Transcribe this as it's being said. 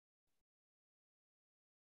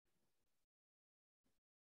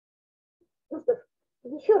Ну что ж,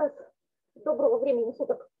 еще раз доброго времени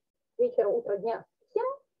суток, вечера, утра, дня всем.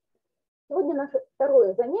 Сегодня наше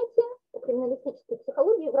второе занятие по криминалистической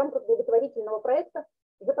психологии в рамках благотворительного проекта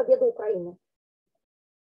 «За победу Украины».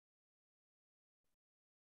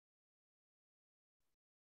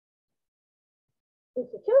 И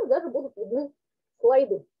сейчас даже будут видны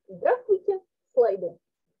слайды. Здравствуйте, слайды.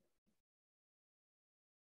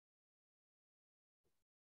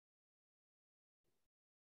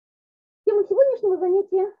 Тема сегодняшнего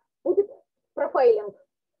занятия будет профайлинг.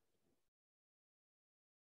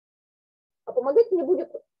 А помогать мне будет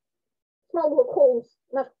смогу Холмс,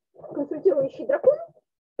 наш консультирующий дракон,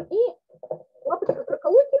 и лапочка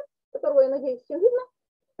кроколоки, которого, я надеюсь, всем видно,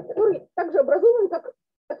 который также образован, как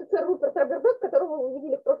офицер Руперт Робердот, которого вы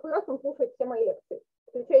видели в прошлый раз, он слушает все мои лекции,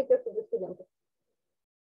 включая те, что для студентов.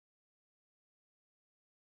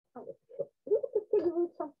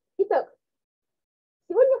 Итак,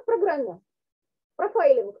 сегодня в программе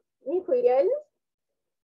профайлинг, мифы и реальность,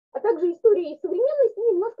 а также история и современность, и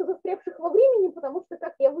немножко застрявших во времени, потому что,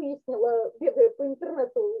 как я выяснила, бегая по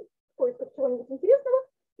интернету в поисках чего-нибудь интересного,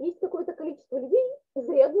 есть какое-то количество людей,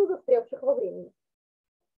 изрядно застрявших во времени.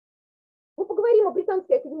 Мы поговорим о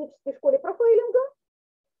британской академической школе профайлинга,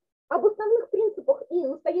 об основных принципах и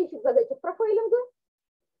настоящих задачах профайлинга.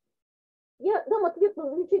 Я дам ответ на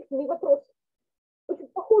замечательный вопрос. Очень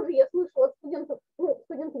похожий, я слышала от студентов,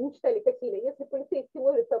 студенты не читали Кассиля, если полицейский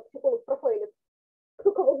ловится, а психолог профайлит,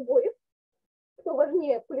 кто кого сборит, кто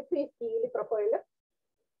важнее, полицейский или профайлер.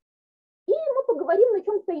 И мы поговорим, на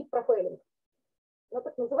чем стоит профайлинг. На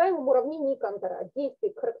так называемом уравнении Кантера, от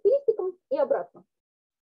действий к характеристикам и обратно.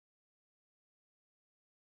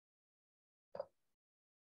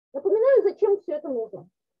 Напоминаю, зачем все это нужно.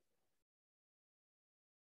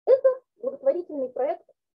 Это благотворительный проект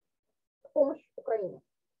 «Помощь Украине».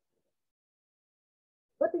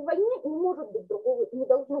 В этой войне не может быть другого, не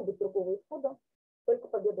должно быть другого исхода, только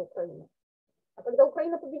победа Украины. А когда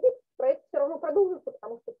Украина победит, проект все равно продолжится,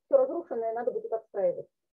 потому что все разрушенное надо будет отстраивать.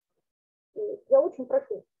 И я очень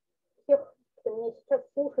прошу всех, кто меня сейчас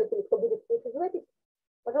слушает или кто будет слушать запись,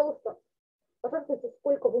 пожалуйста, пожертвуйте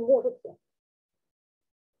сколько вы можете.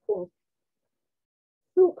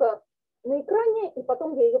 Ссылка на экране, и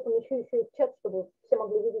потом я ее помещу еще и в чат, чтобы все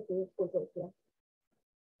могли видеть и использовать ее.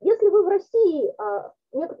 Если вы в России, а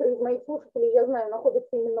некоторые из моих слушателей, я знаю,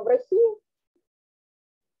 находятся именно в России,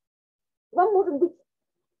 вам может быть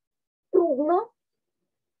трудно,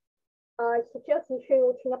 а сейчас еще и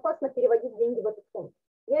очень опасно переводить деньги в этот фонд.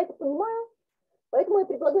 Я это понимаю, поэтому я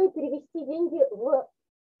предлагаю перевести деньги в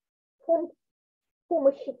фонд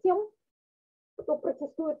помощи тем, кто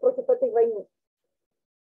протестует против этой войны,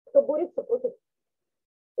 кто борется против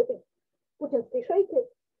этой путинской шайки,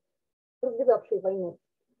 развязавшей войну.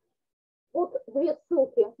 Вот две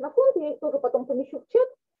ссылки на фонд, я их тоже потом помещу в чат.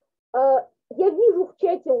 Я вижу в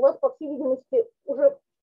чате, у вас, по всей видимости, уже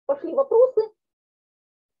пошли вопросы.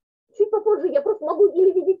 Чуть попозже я просто могу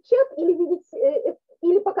или видеть чат, или видеть,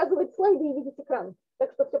 или показывать слайды и видеть экран.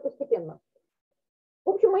 Так что все постепенно. В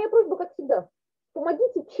общем, моя просьба, как всегда,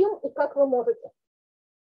 помогите, чем и как вы можете.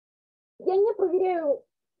 Я не проверяю,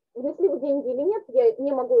 внесли вы деньги или нет, я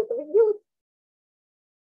не могу этого сделать.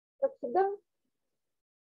 Как всегда,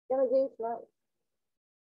 я надеюсь на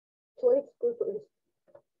человеческую совесть.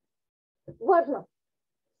 Важно,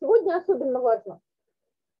 сегодня особенно важно.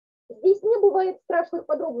 Здесь не бывает страшных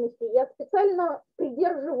подробностей. Я специально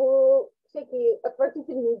придерживаю всякие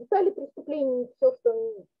отвратительные детали преступлений, все,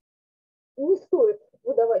 что не стоит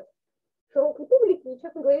выдавать широкой публике, и,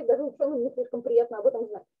 честно говоря, даже ученым не слишком приятно об этом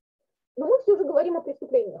знать. Но мы все же говорим о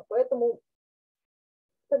преступлениях, поэтому,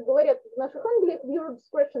 как говорят в наших Англиях, your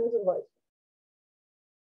discretion is advised.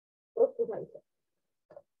 Просто знаете.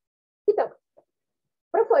 Итак,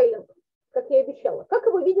 профайлинг, как я и обещала. Как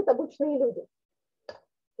его видят обычные люди?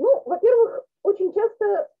 Ну, во-первых, очень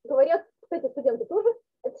часто говорят, кстати, студенты тоже,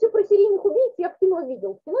 это все про серийных убийц я в кино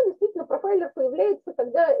видел. В кино действительно профайлер появляется,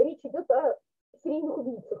 когда речь идет о серийных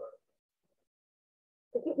убийцах.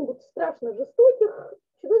 Каких-нибудь страшно жестоких,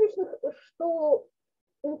 чудовищных, что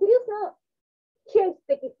интересно, часть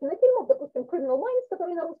таких кинофильмов, допустим, Criminal Minds,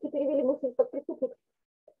 который на русский перевели «Мысли как преступник»,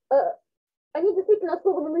 они действительно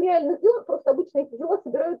основаны на реальных делах, просто обычно эти дела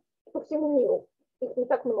собирают по всему миру. Их не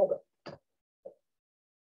так много.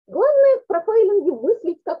 Главное в профайлинге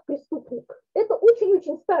мыслить как преступник. Это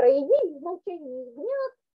очень-очень старая идея, из молчания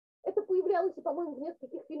ягнят. Это появлялось, по-моему, в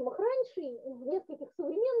нескольких фильмах раньше, и в нескольких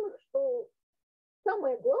современных, что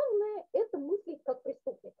самое главное – это мыслить как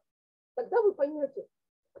преступник. Тогда вы поймете,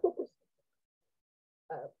 кто преступник.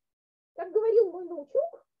 Как говорил мой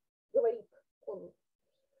научок, говорит он,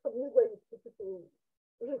 чтобы не сглазить,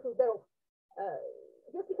 жив и здоров,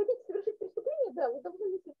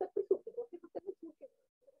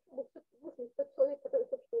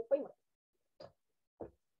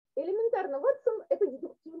 регулярно, Ватсон, это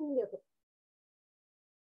дедуктивный метод.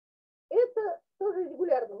 Это тоже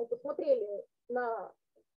регулярно. Мы посмотрели на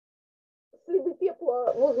следы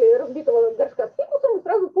пепла возле разбитого горшка с фикусом и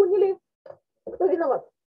сразу поняли, кто виноват.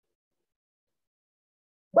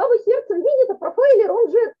 Баба сердцем видит, а профайлер, он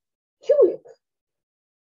же чует.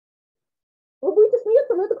 Вы будете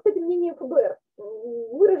смеяться, но это, кстати, мнение ФБР.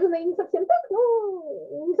 Выраженное не совсем так,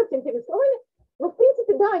 но не совсем теми словами. Но, в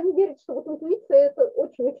принципе, да, они верят, что вот интуиция – это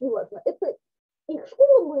очень-очень важно. Это их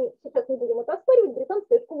школа, мы сейчас не будем это оспаривать,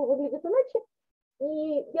 британская школа выглядит иначе,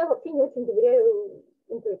 и я вообще не очень доверяю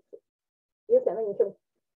интуиции, если она ничем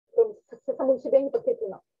самой себя не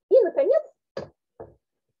подкреплена. И, наконец,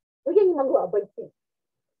 я не могла обойти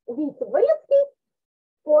убийца Дворецкий,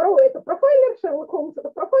 Пуаро – это профайлер, Шерлок Холмс – это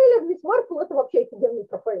профайлер, мисс Марпл – это вообще офигенный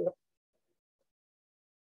профайлер.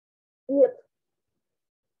 Нет.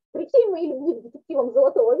 При всей моей любви к детективам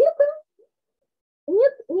Золотого века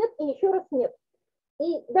нет, нет и еще раз нет.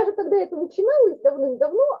 И даже когда это начиналось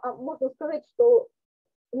давным-давно, а можно сказать, что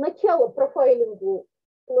начало профайлингу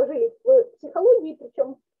положили в психологии,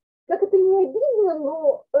 причем, как это не обидно,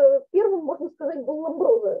 но первым, можно сказать, был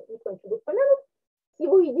Ламброзо, не кончу был упомянут, с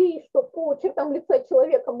его идеей, что по чертам лица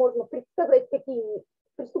человека можно предсказать, какие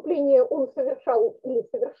преступления он совершал или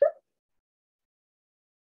совершит.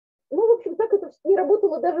 Ну, в общем, так это не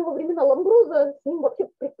работало даже во времена Ламброзо, с ним вообще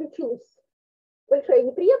приключилась большая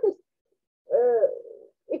неприятность.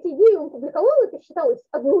 Эти идеи он публиковал, это считалось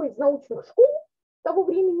одной из научных школ того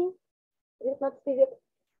времени, 19 век.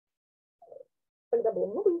 Тогда было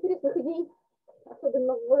много интересных идей,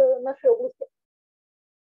 особенно в нашей области.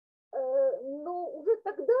 Но уже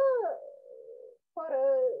тогда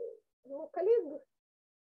пара его коллег,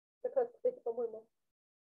 как раз, кстати, по-моему,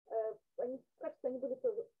 они, кажется, они были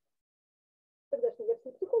тоже тогдашней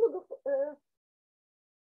версии психологов,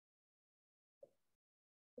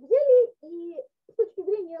 взяли и с точки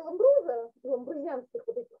зрения Ламброза, ламброзианских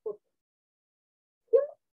вот этих вот схем,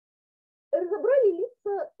 разобрали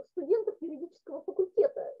лица студентов юридического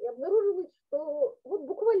факультета. И обнаружилось, что вот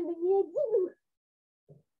буквально ни один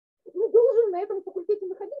не должен на этом факультете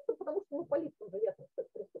находиться, потому что по лицам уже ясно, что это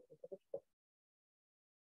преступник.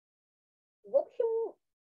 В общем,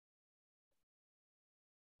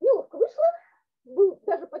 неловко вышло. Был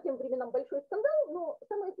даже по тем временам большой скандал, но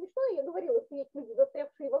самое смешное, я говорила, что есть люди,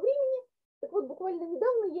 застрявшие во времени. Так вот, буквально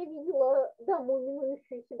недавно я видела даму,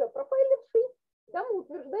 именующую себя профайлершей. Дама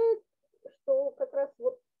утверждает, что как раз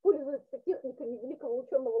вот пользуется техниками великого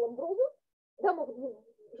ученого Ламброза. Дама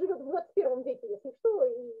живет в 21 веке, если что,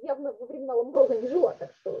 и явно во времена Ламброза не жила,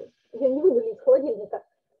 так что ее не вынули из холодильника.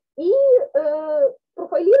 И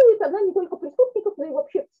профайлирует она не только преступников, но и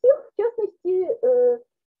вообще всех. В частности,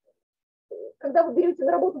 когда вы берете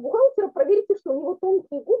на работу бухгалтера, проверьте, что у него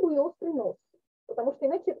тонкие губы и острый нос, потому что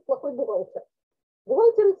иначе это плохой бухгалтер.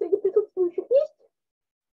 Бухгалтеры среди присутствующих есть?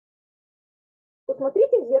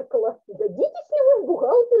 Посмотрите в зеркало, годитесь ли вы в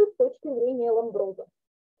бухгалтеры с точки зрения Ламброза.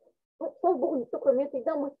 Ну, слава богу, никто, кроме этой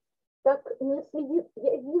дамы, так не следит.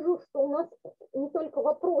 Я вижу, что у нас не только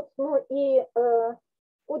вопрос, но и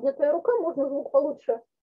поднятая рука, можно звук получше,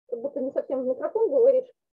 как будто не совсем в микрофон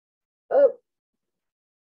говоришь.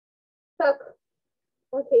 Так,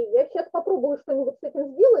 окей, я сейчас попробую что-нибудь с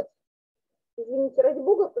этим сделать. Извините, ради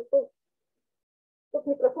бога, тот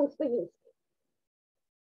микрофон, что есть.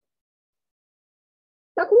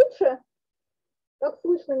 Так лучше? Как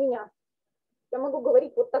слышно меня? Я могу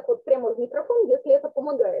говорить вот так вот прямо в микрофон, если это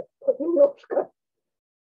помогает. Хоть немножко.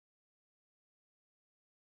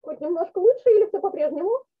 Хоть немножко лучше или все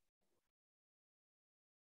по-прежнему?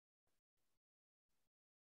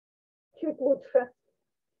 Чуть лучше.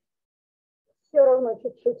 Все равно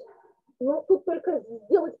чуть-чуть. Ну, тут только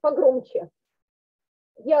сделать погромче.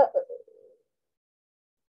 Я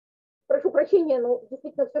прошу прощения, но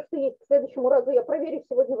действительно все, что есть, к следующему разу я проверю.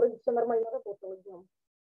 Сегодня вроде все нормально работало днем.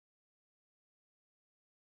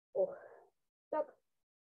 Ох. Так,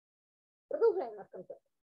 продолжаем наш концерт.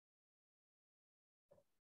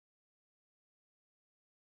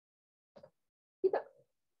 Итак,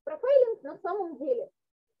 профайлинг на самом деле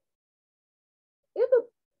это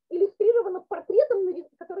иллюстрировано портретом,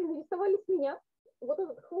 который нарисовали с меня. Вот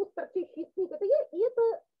этот хвост, торчащий из книг, это я, и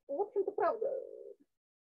это, в общем-то, правда.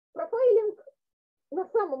 Профайлинг на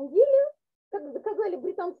самом деле, как доказали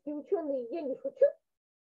британские ученые, я не шучу,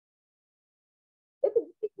 это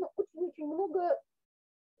действительно очень-очень много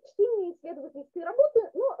чтения исследовательской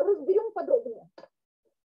работы, но разберем подробнее.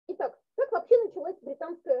 Итак, как вообще началась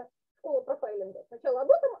британская школа профайлинга? Сначала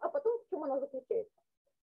об этом, а потом в чем она заключается.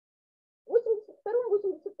 В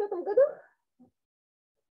 1982-1985 годах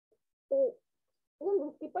у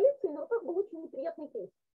лондонской полиции на руках был очень неприятный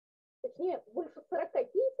кейс. точнее, больше 40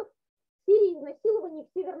 кейсов серии изнасилований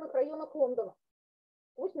в северных районах Лондона.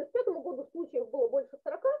 К 1985 году случаев было больше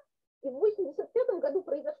 40, и в 1985 году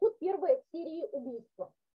произошло первое в серии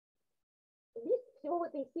убийство. Убийств всего в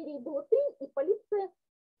этой серии было 3, и полиция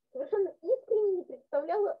совершенно искренне не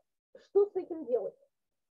представляла, что с этим делать.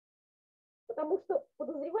 Потому что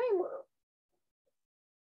подозреваемых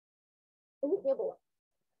у них не было.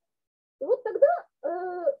 И вот тогда,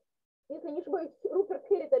 если не ошибаюсь, Руперт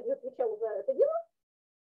Херритедж отвечал за это дело.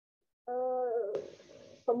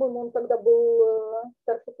 По-моему, он тогда был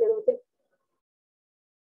старший следователь.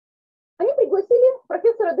 Они пригласили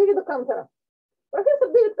профессора Дэвида Кантера.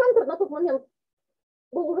 Профессор Дэвид Кантер на тот момент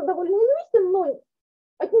был уже довольно известен, но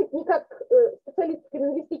отнюдь не как специалист в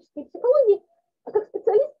криминалистической психологии, а как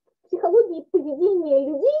специалист в психологии поведения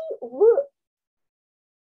людей в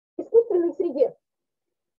искусственной среде.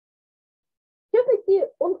 В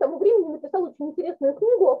частности, он к тому времени написал очень интересную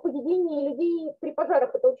книгу о поведении людей при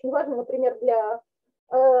пожарах. Это очень важно, например, для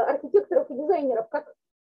архитекторов и дизайнеров, как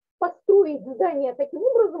построить здание таким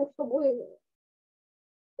образом, чтобы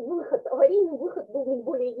выход, аварийный выход был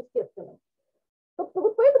наиболее естественным. Собственно,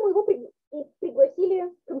 вот поэтому его и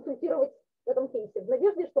пригласили консультировать в этом кейсе, в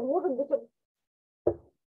надежде, что, может быть, он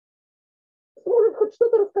сможет хоть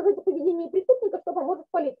что-то рассказать о поведении преступника, что поможет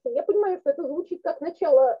полиции. Я понимаю, что это звучит как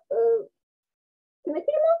начало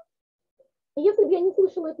кинофильма, и если бы я не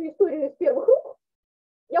слышала эту историю из первых рук,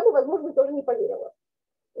 я бы, возможно, тоже не поверила.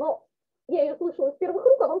 Но я ее слышала из первых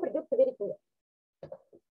рук, а вам придется верить мне.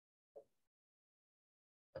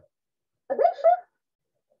 А дальше...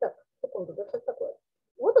 Так, секунду, да что такое?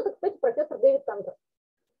 Вот это, кстати, профессор Дэвид Кантер.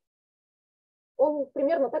 Он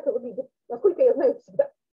примерно так и выглядит, насколько я знаю,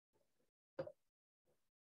 всегда.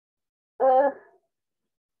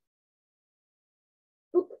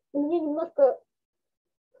 Тут у меня немножко,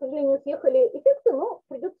 к сожалению, съехали эффекты, но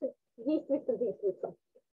придется действовать, как действуется.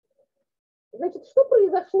 Значит, что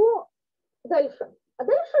произошло дальше? А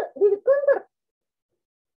дальше Дэвид Кантер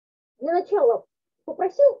для начала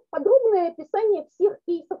попросил подробное описание всех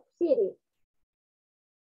кейсов в серии.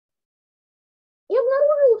 И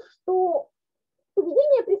обнаружил, что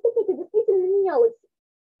поведение преступника действительно менялось.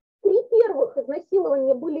 3 первых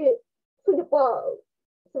изнасилования были, судя по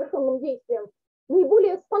совершенным действиям,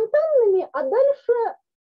 наиболее спонтанными, а дальше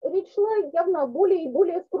речь шла явно о более и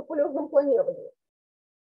более скрупулезном планировании.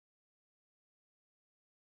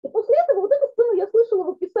 И после этого вот эту сцену я слышала в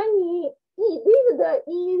описании и Дэвида,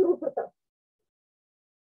 и Руперта.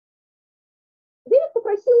 Дэвид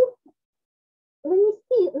попросил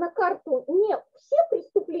нанести на карту не все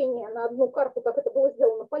преступления на одну карту, как это было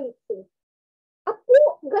сделано полицией, а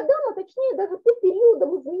по годам, а точнее даже по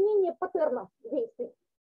периодам изменения паттерна действий.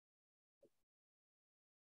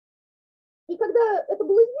 И когда это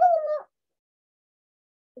было сделано,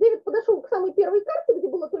 Дэвид подошел к самой первой карте, где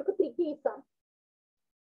было только 3 кейса,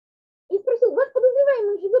 и спросил: ваш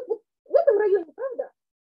подозреваемый живет вот в этом районе, правда?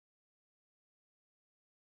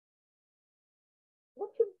 В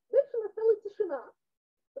общем, дальше настала тишина,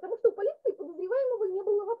 потому что у полиции подозреваемого не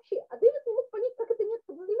было вообще. А Дэвид не мог понять, как это нет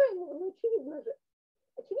подозреваемого, но очевидно же.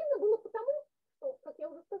 Очевидно было потому, что, как я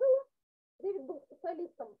уже сказала, Дэвид был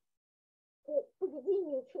специалистом по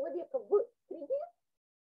поведению человека в среде.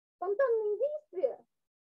 Спонтанные действия,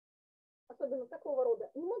 особенно такого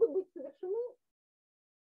рода, не могут быть совершены,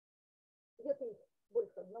 где-то их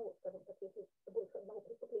больше одного, скажем так, если больше одного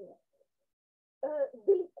преступления,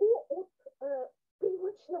 далеко от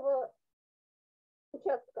привычного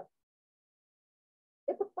участка.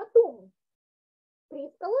 Это потом, при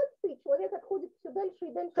эскалации, человек отходит все дальше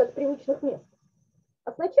и дальше от привычных мест.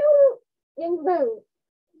 А сначала, я не знаю,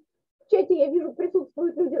 в чате я вижу,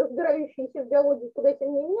 присутствуют люди, разбирающиеся в биологии куда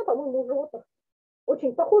сильнее меня, по-моему, у животных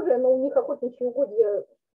очень похожие, но у них охотничьи угодья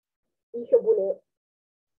еще более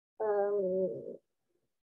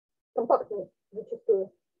компактные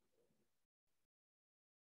зачастую.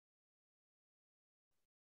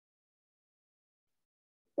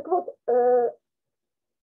 Так вот,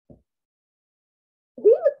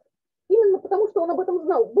 Дэвид, именно потому что он об этом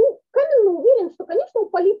знал, был каменно уверен, что, конечно, у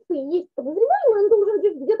полиции есть подозреваемый, он должен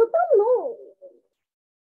жить где-то там, но,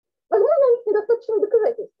 возможно, у них недостаточно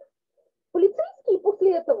доказательств. Полицейские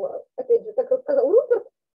после этого, опять же, как рассказал Руперт,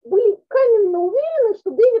 были каменно уверены, что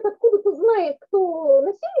Дэвид откуда-то знает, кто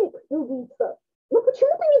насильник и убийца, но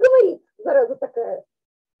почему-то не говорит, зараза такая.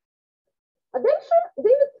 А дальше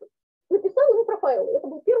Дэвид написал ему профайл. Это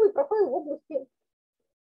был первый профайл в области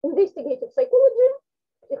investigative psychology,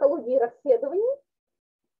 психологии расследований,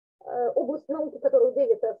 область науки, которую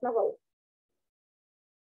Дэвид и основал.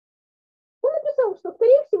 Он написал, что,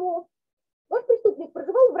 скорее всего, ваш преступник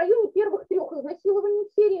проживал в районе первых 3 изнасилований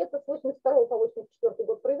в серии, это с 1984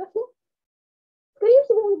 год произошло. Скорее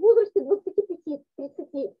всего, он в возрасте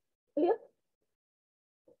 25-30 лет,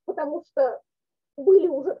 потому что были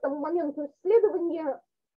уже к тому моменту исследования,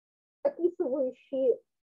 описывающие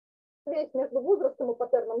связь между возрастом и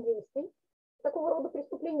паттерном действий. Такого рода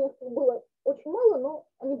преступлений было очень мало, но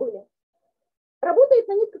они были. Работает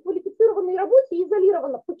на низкоквалифицированной работе и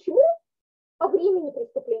изолирована. Почему? По времени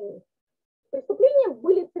преступлений. Преступления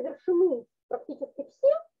были совершены практически все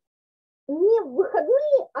не в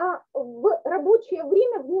выходные, а в рабочее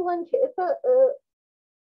время, в дни ланча. Это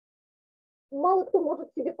мало кто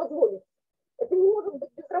может себе позволить. Это не может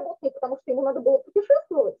быть безработный, потому что ему надо было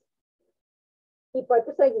путешествовать. И по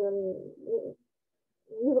описанию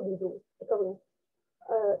не выглядел таковым.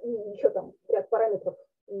 И еще там ряд параметров.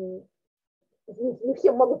 Извините, не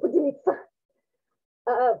всем могу поделиться.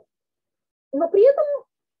 Но при этом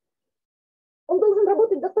он должен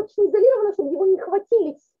работать достаточно изолированно, чтобы его не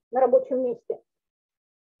хватились на рабочем месте.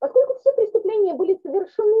 Поскольку все преступления были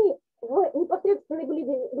совершены в непосредственной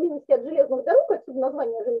близости от железных дорог, отсюда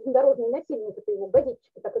название «железнодорожный насильник», это его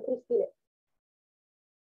газетчики так окрестили,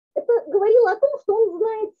 это говорило о том, что он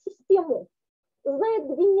знает систему, знает,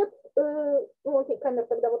 где нет, камер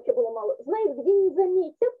тогда вообще было мало, знает, где не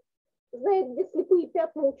заметят, знает, где слепые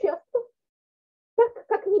пятна участков, так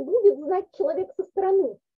как не будет знать человек со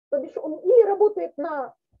стороны. То бишь он или работает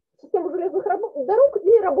на систему железных дорог,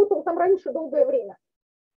 или работал там раньше долгое время.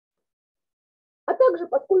 А также,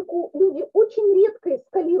 поскольку люди очень редко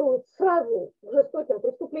эскалируют сразу к жестоким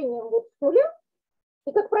преступлениям вот с нуля,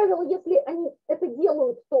 и, как правило, если они это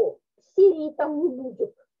делают, то серии там не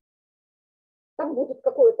будет. Там будет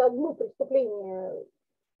какое-то одно преступление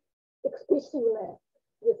экспрессивное,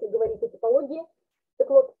 если говорить о типологии. Так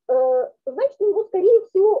вот, значит, у него, скорее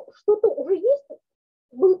всего, что-то уже есть,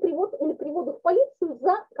 был привод или приводы в полицию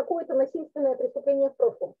за какое-то насильственное преступление в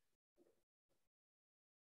прошлом.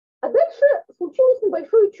 А дальше случилось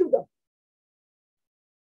небольшое чудо.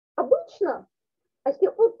 Обычно, а с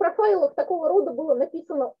тех пор в профайлах такого рода было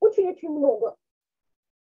написано очень-очень много,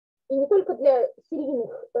 и не только для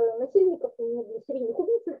серийных насильников, не для серийных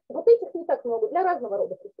убийц, вот этих не так много, для разного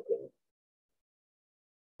рода преступлений.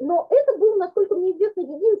 Но это был, насколько мне известно,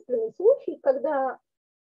 единственный случай, когда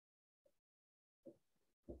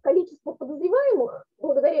количество подозреваемых,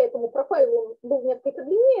 благодаря этому профайлу он был несколько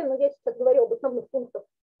длиннее, но я сейчас говорю об основных пунктах,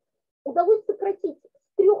 удалось сократить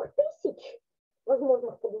с 3000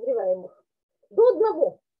 возможных подозреваемых до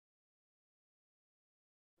одного.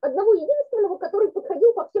 Одного единственного, который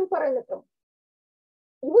подходил по всем параметрам.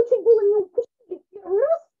 Его чуть было не упустили в первый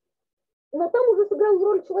раз, но там уже сыграл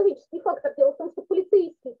роль человеческий фактор. Дело в том, что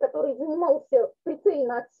полицейский, который занимался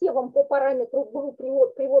прицельно отсевом по параметру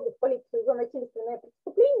привода в полицию за насильственное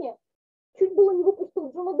преступление, чуть было не выпустил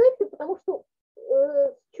Джона Дэффи, потому что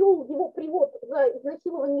счел его привод за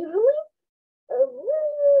изнасилование жены,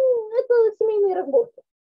 это семейные разборки.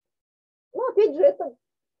 Но опять же, это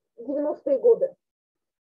 90-е годы.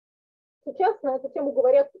 Сейчас на эту тему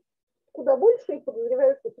говорят куда больше, и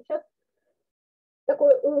подозреваю, что сейчас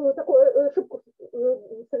такую ошибку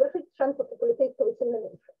совершить шансов у полицейского сильно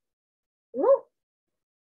меньше. Но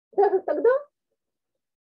даже тогда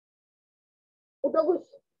удалось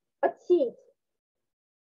отсеять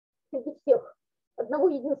среди всех одного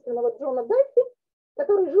единственного Джона Даффи,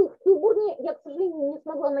 который жил в Килбурне. Я, к сожалению, не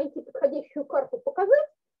смогла найти подходящую карту показать,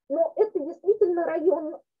 но это действительно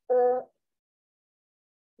район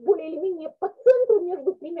более или менее по центру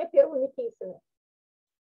между тремя первыми кейсами.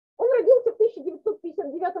 Он родился в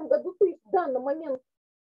 1959 году, то есть да, на момент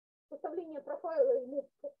составления профайла ему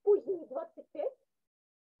поздние 25.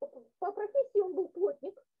 По профессии он был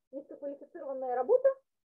плотник, низкоквалифицированная работа,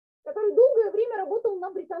 который долгое время работал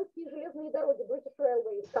на британские железные дороги, British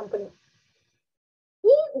Railways Company.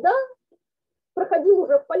 И да, проходил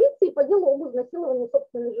уже в полиции по делу об изнасиловании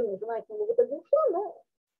собственной жены. Жена от него в итоге ушла, но...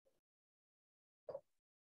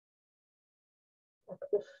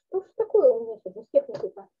 Так, что ж такое у меня сегодня с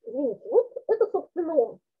техникой-то? Извините, вот это, собственно,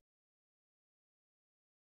 он.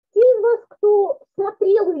 Те из вас, кто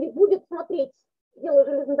смотрел или будет смотреть дело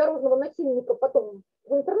железнодорожного насильника потом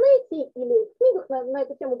в интернете или в книгах, на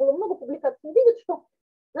эту тему было много публикаций, видят, что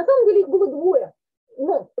на самом деле их было двое.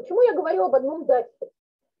 Но почему я говорю об одном Даффи?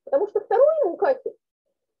 Потому что второй Мукаси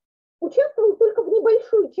участвовал только в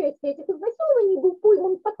небольшой части этих изнасилований, был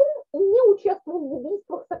пойман потом и не участвовал в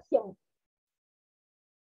убийствах совсем.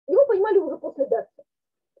 Его поймали уже после Даффи.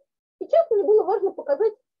 Сейчас мне было важно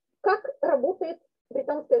показать, как работает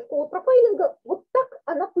британская школа профайлинга. Вот так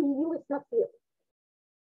она появилась на свет.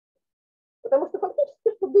 Потому что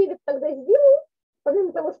фактически, что Дэвид тогда сделал,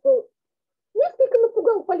 помимо того, что несколько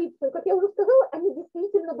напугал полицию, как я уже сказала, они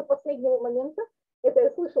действительно до последнего последнего момента, это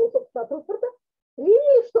я слышала, собственно, от Руперта,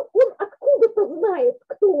 верили, что он откуда-то знает,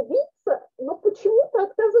 кто убийца, но почему-то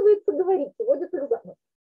отказывается говорить и водит их за нос.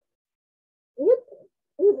 Нет,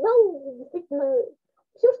 не знал, действительно,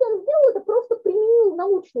 все, что он сделал, это просто применил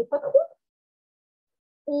научный подход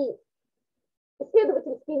и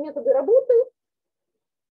исследовательские методы работы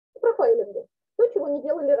к профайлингу, то, чего не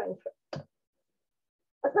делали раньше.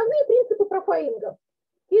 Основные принципы профайлинга.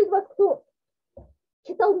 Те из вас, кто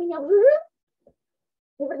читал меня в ЖЖ,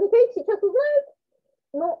 наверняка их сейчас узнают,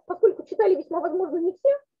 но поскольку читали весьма возможно не все,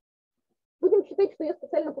 будем считать, что я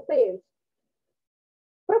специально повторяюсь.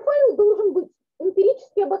 Профайл должен быть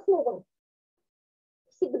эмпирически обоснован.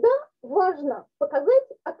 Всегда важно показать,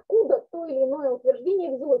 откуда то или иное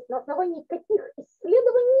утверждение взялось, на основании каких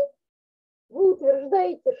исследований вы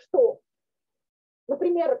утверждаете, что,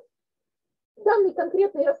 например, данный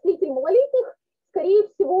конкретный растлитель малолетних, скорее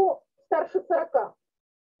всего, старше 40.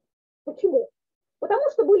 Почему? Потому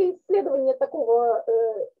что были исследования такого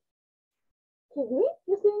Кидни,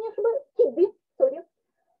 если я не ошибаюсь,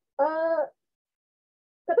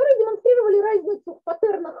 которые демонстрировали разницу в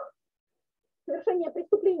паттернах совершения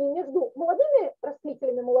преступлений между молодыми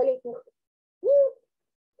растлителями малолетних и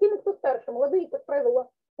теми, кто старше. Молодые, как правило,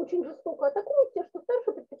 очень жестоко атакуют, те, что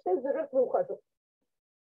старше, предпочитают за жертвой ухаживать.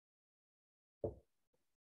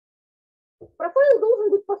 Профайл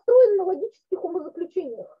должен быть построен на логических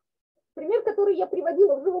умозаключениях. Пример, который я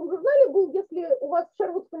приводила в живом журнале, был, если у вас в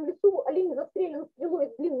Шервудском лесу олень застрелен стрелой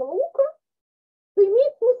из длинного лука, то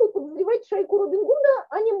имеет смысл подозревать шайку Робин Гуда,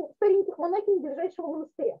 а не стареньких монахинь ближайшего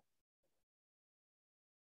монастыря.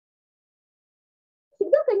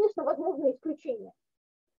 Всегда, конечно, возможны исключения.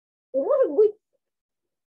 И, может быть,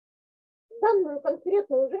 данную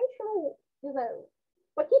конкретную женщину, не знаю,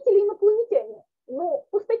 похитили инопланетяне, но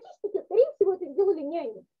по статистике, скорее всего, это сделали не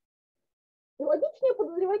они. И логичнее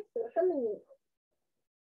подозревать совершенно не их.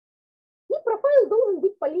 И профайл должен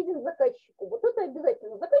быть полезен заказчику. Вот это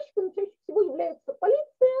обязательно. Заказчиком чаще всего является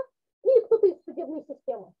полиция или кто-то из судебной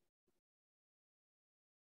системы.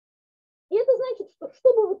 И это значит,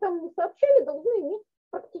 что бы вы там ни сообщали, должно иметь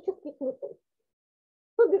практический смысл.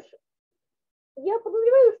 То бишь, я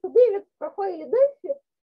подозреваю, что Дэвид в профайле Даффи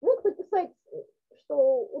мог написать, что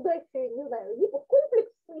у Даффи, не знаю, гипов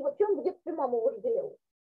комплекс, и вообще он где-то при маму вожделел.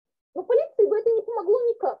 Но полиции бы это не помогло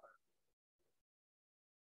никак.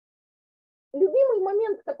 Любимый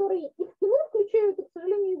момент, который и в кино включают, и, к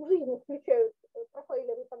сожалению, и в жизни включают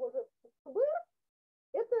профайлеры того же ФБР,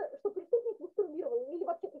 это что преступник мастурбировал, или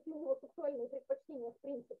вообще какие у него сексуальные предпочтения в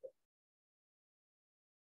принципе.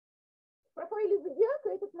 В профайле Зодиака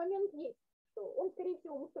этот момент есть, что он, скорее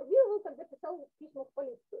всего, мастурбировал, когда писал письма в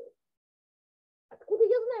полицию. Откуда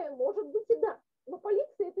я знаю? Может быть и да. Но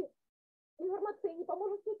полиции этой информация не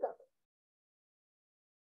поможет никак.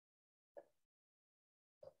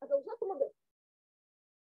 А должна помогать.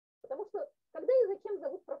 Потому что когда и зачем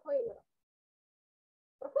зовут профайлера?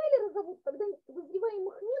 Профайлера зовут, когда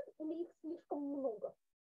подозреваемых нет или их слишком много.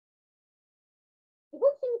 И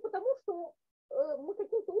вовсе не потому, что мы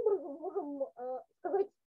каким-то образом можем сказать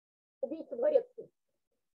убийца дворецкий.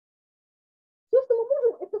 Все, что мы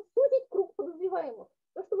можем, это сузить круг подозреваемых.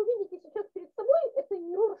 То, что вы видите сейчас перед собой, это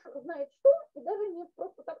не Роршах знает что, и даже не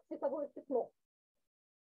просто так цветовое пятно.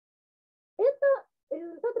 Это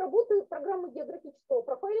результат работы программы географического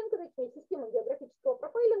профайлинга, точнее, системы географического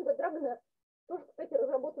профайлинга Драгонер, тоже, кстати,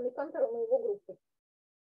 разработанный Кантором и его группой.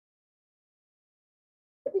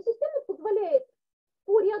 Эта система позволяет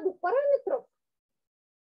по ряду параметров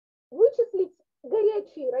вычислить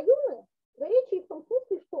горячие районы, горячие в том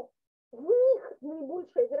смысле, что в них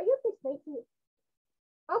наибольшая вероятность найти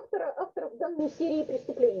авторов данной серии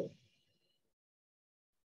преступлений.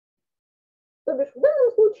 То бишь, в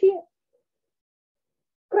данном случае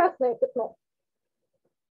красное пятно.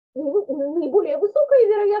 Наиболее высокая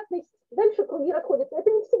вероятность, дальше круги расходятся. Это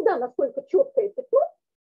не всегда настолько четкое пятно.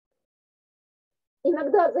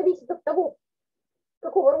 Иногда зависит от того,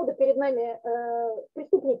 какого рода перед нами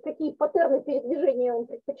преступник, какие паттерны передвижения он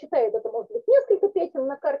предпочитает. Это может быть несколько пятен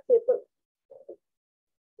на карте. Это...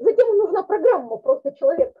 Затем нужна программа, просто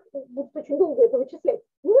человек будет очень долго это вычислять.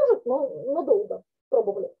 Может, но долго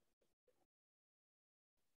пробовали.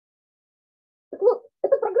 Так вот,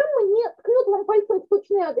 эта программа не ткнет вам пальцем в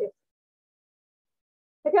точный адрес.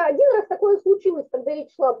 Хотя один раз такое случилось, когда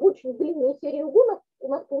речь шла об очень длинной серии угонов, у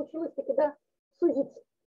нас получилось таки сузить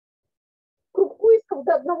круг поисков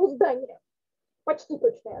до одного здания. Почти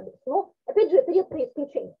точный адрес. Но, опять же, это редкое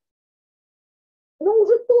исключение. Но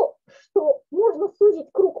уже то, что можно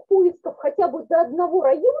сузить круг поисков хотя бы до одного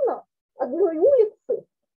района, одной улицы,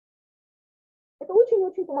 это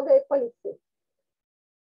очень-очень помогает полиции.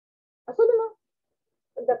 Особенно,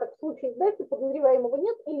 когда, как в случае с Даффи, подозреваемого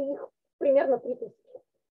нет или их примерно 3000.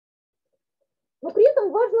 Но при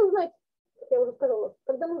этом важно знать, как я уже сказала,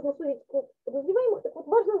 когда нужно судить подозреваемых, так вот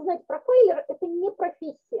важно знать, профайлер – это не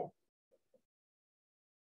профессия.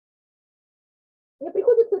 Мне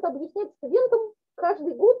приходится это объяснять студентам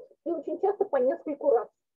каждый год и очень часто по нескольку раз.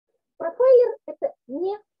 Профайлер – это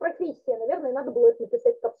не профессия. Наверное, надо было это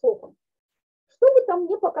написать капслоком. Что вы там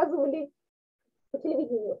мне показывали по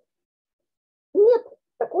телевидению? Нет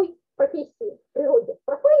такой профессии в природе.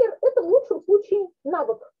 Профайлер – это в лучшем случае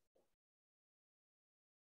навык.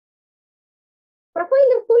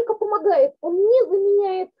 Профайлер только помогает, он не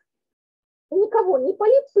заменяет никого, ни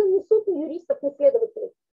полицию, ни суд, ни юристов, ни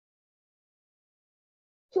следователей.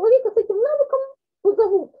 Человека с этим навыком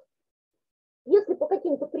позовут, если по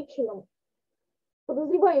каким-то причинам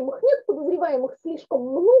подозреваемых нет, подозреваемых слишком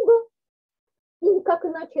много, и никак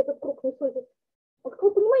иначе этот круг не сузит. Вот, как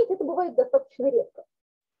вы понимаете, это бывает достаточно редко.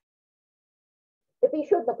 Это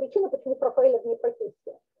еще одна причина, почему профайлер не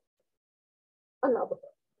профессия, а навык.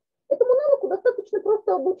 Этому навыку достаточно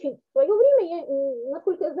просто обучить. В свое время,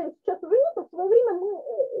 насколько я знаю, сейчас уже нет, но в свое время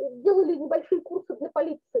мы делали небольшие курсы для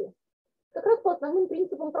полиции. Как раз по основным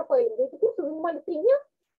принципам профайлинга. Эти курсы занимали 3 дня.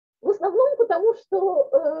 В основном потому, что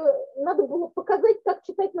надо было показать, как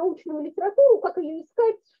читать научную литературу, как ее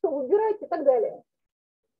искать, что выбирать и так далее.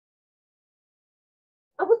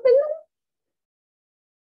 А в остальном,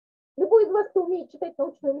 любой из вас, кто умеет читать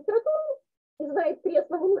научную литературу и знает 3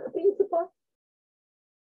 основных принципа,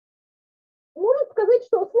 может сказать,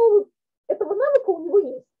 что основы этого навыка у него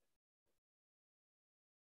есть.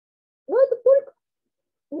 Но это только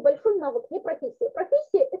небольшой навык, не профессия.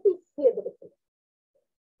 Профессия – это исследователь.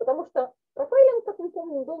 Потому что профайлинг, как мы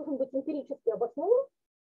помним, должен быть эмпирически обоснован,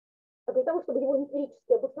 а для того, чтобы его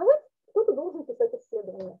эмпирически обосновать, кто-то должен писать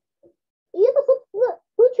исследования. И это, собственно,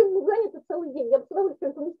 то, чем мы заняты целый день. Я бы с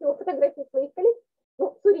удовольствием поместила фотографии своих коллег,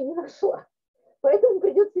 но, не нашла. Поэтому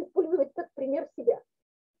придется использовать как пример себя.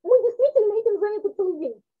 Мы действительно этим заняты целый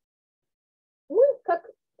день. Мы, как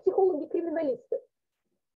психологи-криминалисты,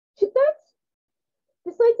 читать,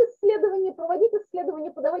 писать исследования, проводить исследования,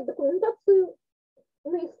 подавать документацию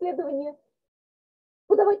на исследования,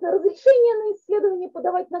 подавать на разрешение на исследования,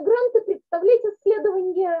 подавать на гранты, представлять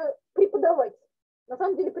исследования, преподавать. На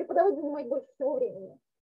самом деле преподавать занимает больше всего времени.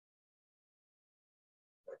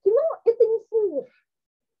 В кино это не снимешь.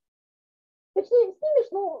 Точнее,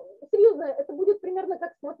 снимешь, но серьезно, это будет примерно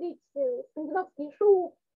как смотреть скандинавские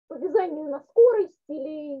шоу по вязанию на скорость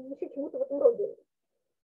или еще чему-то в этом роде.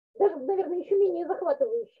 Даже, наверное, еще менее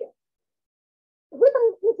захватывающе. В этом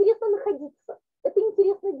интересно находиться. Это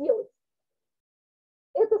интересно делать.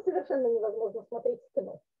 Это совершенно невозможно смотреть в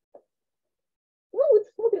кино. Ну,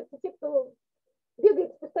 лучше смотрятся те, кто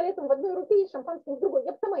бегает с пистолетом в одной руке и шампанским в другой.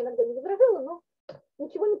 Я бы сама иногда не возражала, но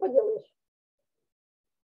ничего не поделаешь.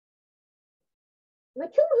 На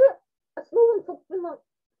чем же основан, собственно,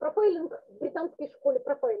 профайлинг в британской школе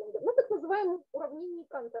профайлинга? На так называемом уравнении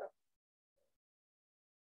Кантера.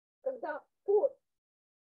 Когда по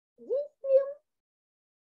действиям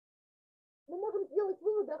мы можем сделать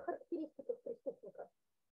выводы о характеристиках преступника.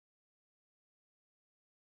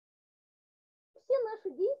 Все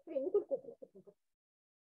наши действия, не только у преступников,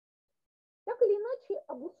 так или иначе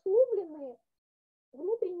обусловлены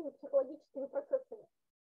внутренними психологическими процессами.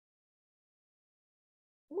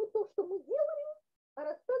 Мы то, что мы делаем, а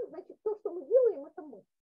раз так, значит, то, что мы делаем, это мы.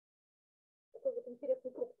 Такой вот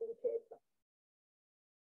интересный круг получается.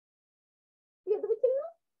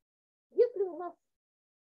 Следовательно, если у нас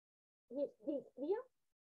есть действие,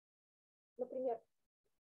 например,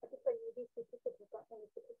 описание действий преступника на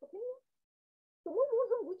месте преступления, то мы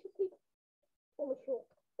можем вычислить с помощью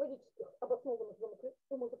логических обоснованных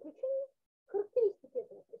умозаключений характеристики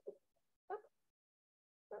этого преступника. Так?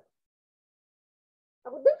 Так. А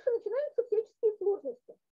вот дальше начинаются всяческие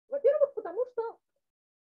сложности. Во-первых, потому что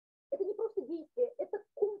это не просто действие, это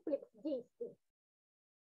комплекс действий.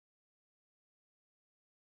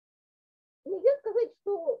 Нельзя сказать,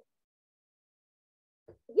 что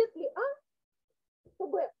если А, то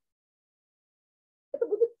Б. Это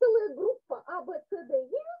будет целая группа А, Б, С, Д,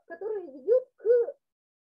 Е, которая ведет к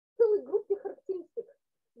целой группе характеристик.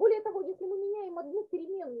 Более того, если мы меняем одну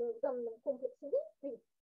переменную в данном комплексе действий,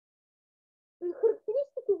 то и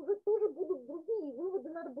характеристики уже тоже будут другие, и выводы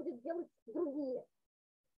надо будет делать другие.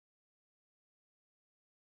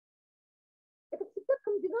 Это всегда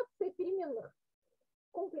комбинация переменных.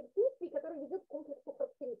 Комплекс действий, который ведет к комплексу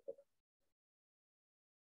характеристик.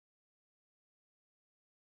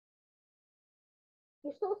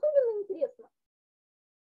 И что особенно интересно,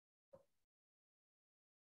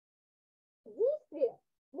 действия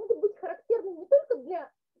могут быть характеристиками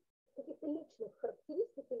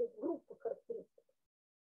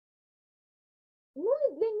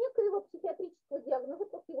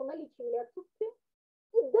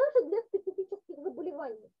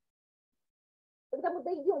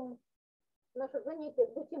мы дойдем в наших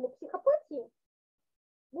занятиях до темы психопатии,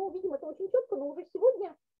 мы увидим это очень четко, но уже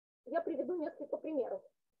сегодня я приведу несколько примеров.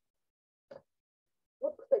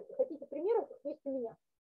 Вот, кстати, хотите примеров, их есть у меня.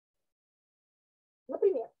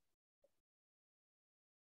 Например,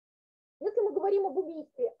 если мы говорим об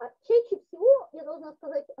убийстве, а чаще всего, я должна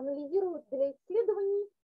сказать, анализируют для исследований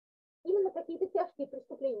именно какие-то тяжкие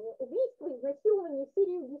преступления. Убийство, изнасилование,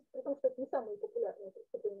 серия убийств, при том, что это не самые популярные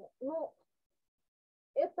преступления. Но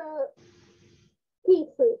это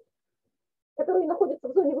кейсы, которые находятся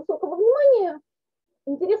в зоне высокого внимания,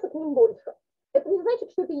 интереса к ним больше. Это не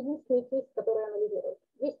значит, что это единственный кейс, который анализируют.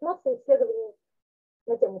 Есть масса исследований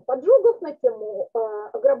на тему поджогов, на тему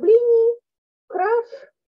ограблений,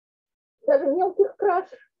 краж, даже мелких краж,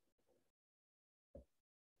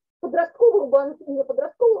 подростковых банд и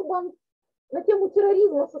неподростковых банд. На тему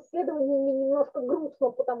терроризма с исследованиями немножко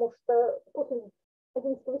грустно, потому что после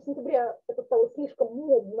 11 сентября это стало слишком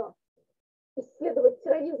модно исследовать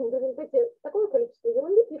терроризм. В результате такое количество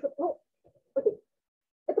ерунды пишут. Ну, окей.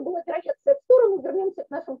 Это была проекция в сторону, вернемся к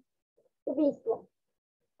нашим убийствам.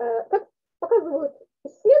 Как показывают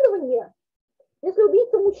исследования, если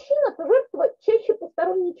убийца мужчина, то жертва чаще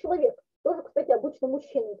посторонний человек. Тоже, кстати, обычно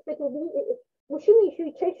мужчины. Кстати, мужчины еще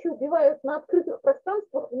и чаще убивают на открытых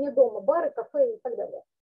пространствах вне дома, бары, кафе и так далее.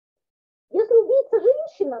 Если убийца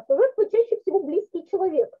женщина, то жертва чаще всего близкий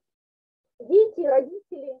человек. Дети,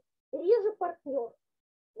 родители, реже партнер.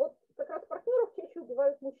 Вот как раз партнеров чаще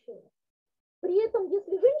убивают мужчины. При этом,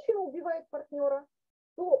 если женщина убивает партнера,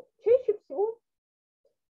 то чаще всего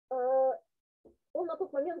он на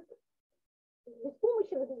тот момент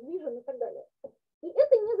беспомощен, обездвижен и так далее. И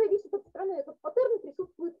это не зависит от страны. Этот паттерн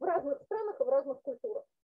присутствует в разных странах и в разных культурах.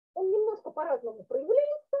 Он немножко по-разному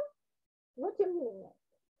проявляется, но тем не менее.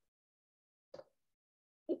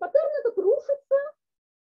 И паттерн этот рушится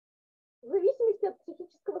в зависимости от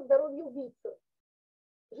психического здоровья убийцы.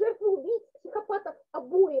 Жертвы убийц, психопатов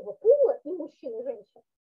обоего пола, и мужчин, и женщин,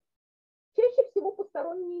 чаще всего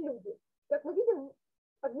посторонние люди. Как мы видим,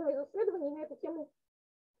 одно из исследований на эту тему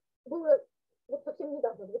было вот совсем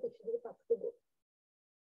недавно, 2019 год.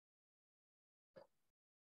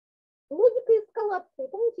 Логика эскалации.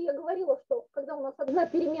 Помните, я говорила, что когда у нас одна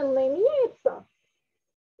переменная меняется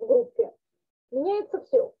в группе, меняется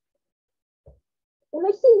все. У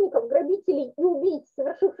насильников, грабителей и убийц,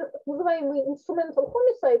 совершивших так называемый instrumental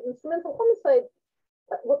homicide,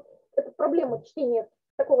 вот это проблема чтения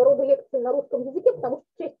такого рода лекций на русском языке, потому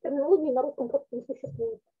что часть терминологии на русском просто не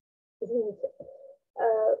существует. Извините.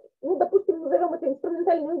 Ну, допустим, назовем это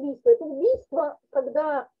инструментальное убийство. Это убийство,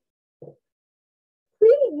 когда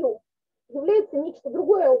целью является нечто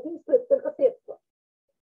другое, а убийство – это только средство.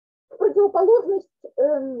 В противоположность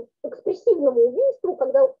экспрессивному убийству,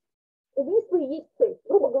 когда убийство и есть цель.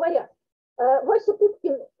 Грубо говоря, Вася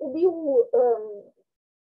Пупкин убил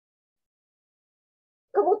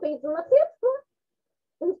кого-то из-за наследства,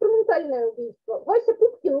 инструментальное убийство. Вася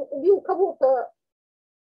Пупкин убил кого-то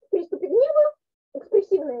в приступе гнева,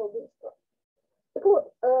 экспрессивное убийство. Так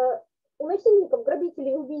вот, у насильников,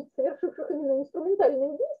 грабителей и убийц, совершивших именно инструментальное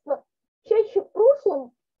убийство, чаще в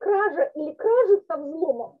прошлом кража или кражи со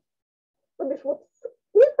взломом. То бишь вот с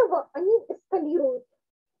этого они эскалируют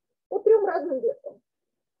по 3 разным веткам.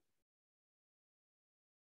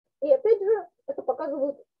 И опять же, это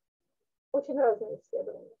показывают очень разные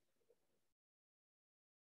исследования.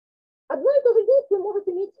 Одно и то же действие может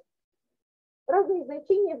иметь разные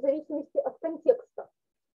значения в зависимости от контекста.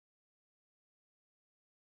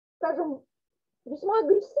 Скажем, весьма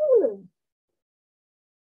агрессивным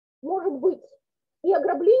может быть и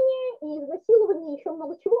ограбление, и изнасилование, и еще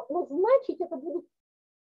много чего, но значит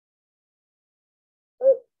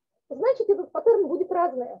этот паттерн будет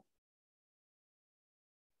разный.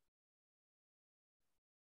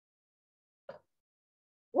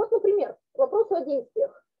 Вот, например, к вопросу о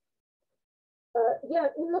действиях.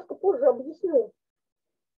 Я немножко позже объясню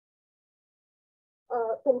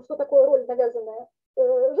о том, что такое роль, навязанная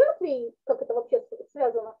жертве, и как это вообще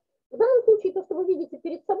связано. В данном случае то, что вы видите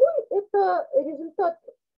перед собой, это результат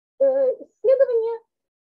исследования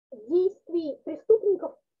действий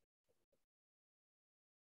преступников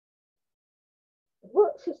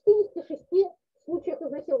в 66 случаях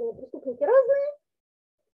изнасилования. Преступники разные.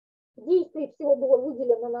 Действий всего было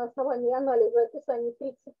выделено на основании анализа описаний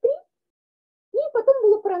 33. И потом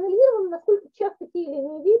было проанализировано, насколько часто те или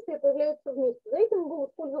иные действия появляются вместе. За этим был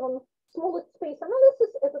использован smallest space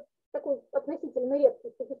analysis. Это такой относительно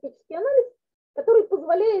редкий статистический анализ, который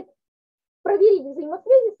позволяет проверить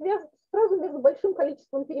взаимосвязи сразу между большим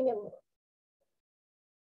количеством переменных.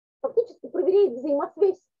 Фактически проверяет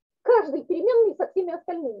взаимосвязь каждой переменной со всеми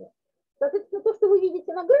остальными. Соответственно, то, что вы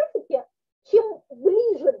видите на графике, чем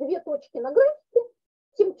ближе две точки на графике,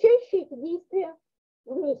 тем чаще эти действия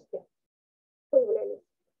вместе появлялись.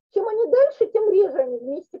 Чем они дальше, тем реже они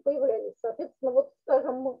вместе появлялись. Соответственно, вот,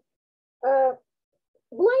 скажем,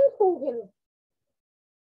 blindfolding,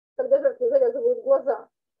 когда жертвы завязывают глаза,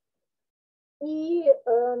 и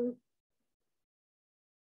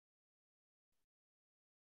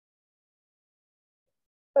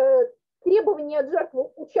требование от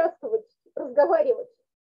жертвы участвовать, разговаривать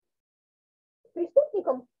с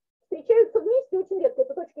преступником встречаются вместе очень редко.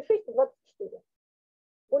 Это точки 6 и 24.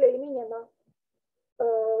 Более или менее на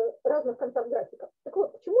разных концах графика. Так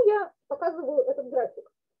вот, почему я показываю этот график?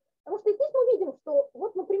 Потому что здесь мы видим, что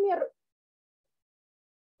вот, например,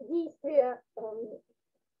 действие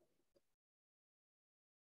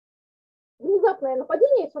внезапное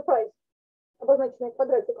нападение, surprise, обозначенное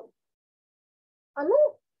квадратиком,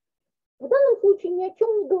 оно в данном случае ни о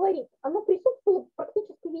чем не говорит. Оно присутствовало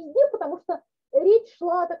практически везде, потому что речь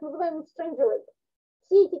шла о так называемом stranger rape.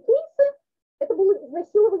 Все эти кейсы, это было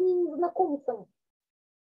изнасилование незнакомцем.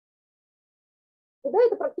 И да,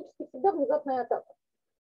 это практически всегда внезапная атака.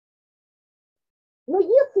 Но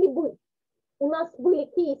если бы у нас были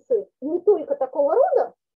кейсы не только такого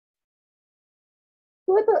рода,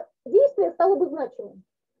 то это действие стало бы значимым.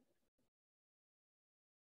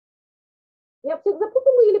 Я всех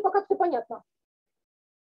запутала или пока все понятно?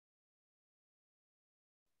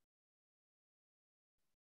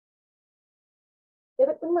 Я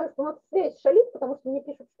так понимаю, что у нас связь шалит, потому что мне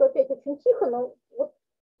пишут, что опять очень тихо, но вот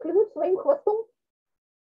клянусь своим хвостом,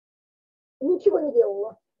 ничего не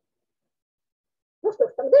делала. Ну что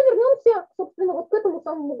ж, тогда вернемся, собственно, вот к этому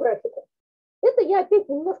самому графику. Это я опять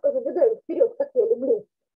немножко забегаю вперед, как я люблю.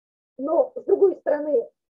 Но, с другой стороны,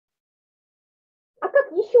 а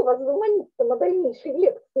как еще вас заманить-то на дальнейшие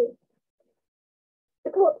лекции?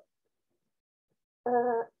 Так вот,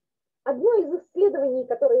 одно из исследований,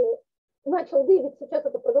 которые начал Дэвид, сейчас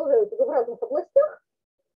это продолжают уже в разных областях,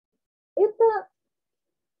 это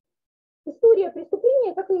история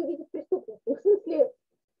преступления, как ее видит преступник. Не в смысле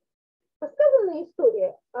рассказанная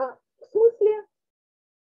история, а в смысле,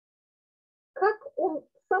 как он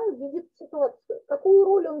сам видит ситуацию, какую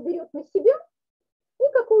роль он берет на себя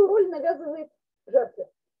и какую роль навязывает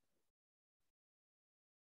жертве.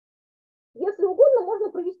 Если угодно,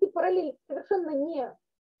 можно провести параллель совершенно не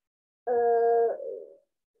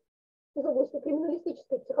из области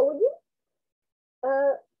криминалистической психологии,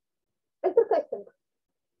 альтеркастинг.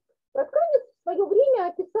 Расканец в свое время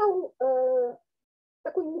описал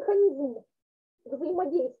такой механизм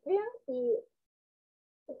взаимодействия и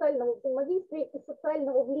социального взаимодействия и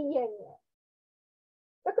социального влияния.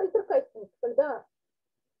 Как альтеркастинг, когда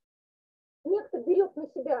некто берет на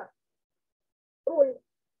себя роль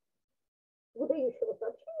выдающего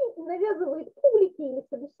сообщения и навязывает публике или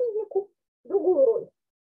собеседнику другую роль.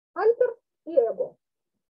 Альтер и эго.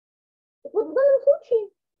 Так вот, в данном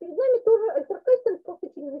случае перед нами тоже альтеркастинг, просто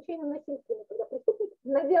чрезвычайно насильственный, когда преступник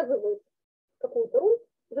навязывает какую-то роль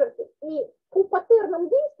жертве. И по паттернам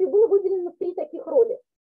действий было выделено 3 таких роли.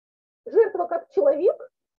 Жертва как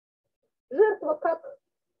человек, жертва как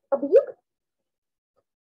объект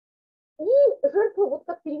и жертва, вот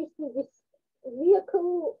как перевести здесь,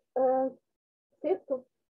 vehicle, средство,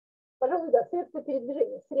 пожалуй, да, средство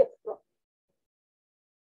передвижения, средство.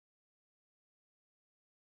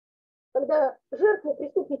 Когда жертву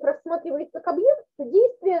преступник рассматривает как объект, то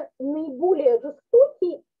действия наиболее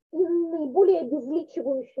жестокие и наиболее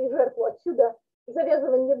обезличивающие жертву. Отсюда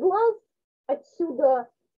завязывание глаз,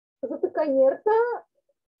 отсюда затыкание рта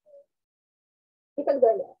и так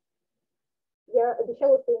далее. Я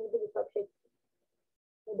обещала, что я не буду сообщать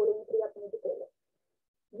наиболее неприятные детали.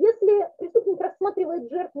 Если преступник рассматривает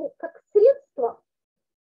жертву как средство,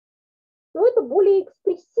 то это более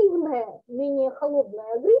экспрессивная, менее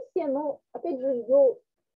холодная агрессия, но, опять же, ее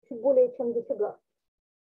чуть более чем дофига.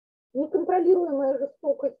 Неконтролируемая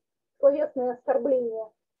жестокость, словесное оскорбление.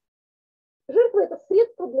 Жертва – это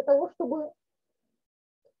средство для того, чтобы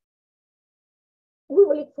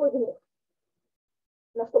вывалить свой гнев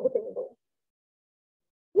на что бы то ни было.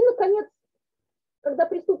 И, наконец, когда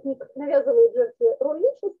преступник навязывает жертве роль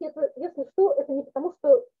личности, это, если что, это не потому,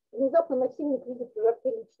 что внезапно насильник видит в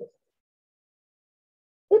жертве личность.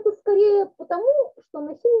 Это скорее потому, что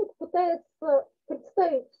насильник пытается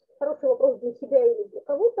представить хороший вопрос для себя или для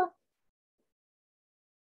кого-то,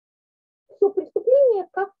 все преступление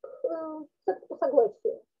как секс по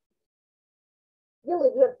согласию.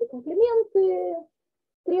 Делает жертве комплименты,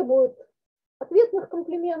 требует ответных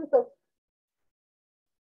комплиментов,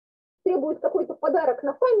 требует какой-то подарок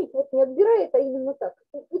на память, вот не отбирает, а именно так,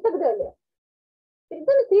 и так далее. Перед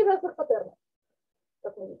нами три разных паттерна,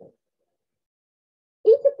 как мы видим.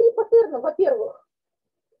 Эти три паттерна, во-первых,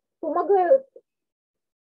 помогают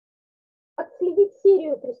отследить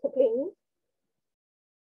серию преступлений,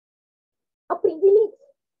 определить,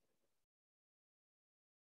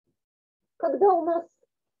 когда у нас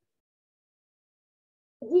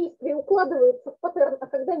действие укладывается в паттерн, а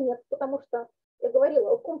когда нет, потому что я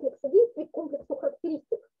говорила о комплексе действий к комплексу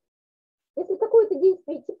характеристик. Если какое-то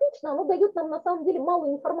действие типично, оно дает нам на самом деле мало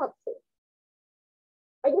информации.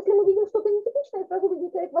 А если мы видим что-то нетипичное, сразу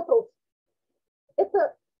возникает вопрос.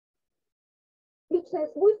 Это личное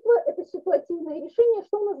свойство, это ситуативное решение,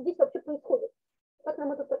 что у нас здесь вообще происходит, как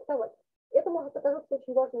нам это трактовать. Это может оказаться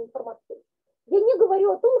очень важной информацией. Я не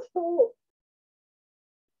говорю о том, что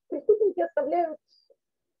преступники оставляют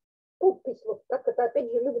подпись, вот как это опять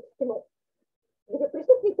же любят в кино, где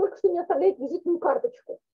преступник только что не оставляет визитную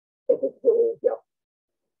карточку. Это сделаю я.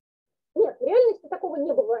 Нет, в реальности такого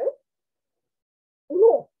не бывает.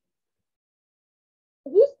 Но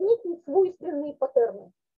есть некие свойственные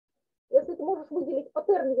паттерны. Если ты можешь выделить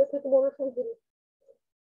паттерн, если ты можешь выделить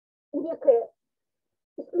некое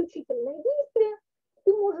исключительное действие,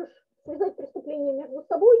 ты можешь связать преступления между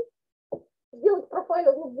собой, сделать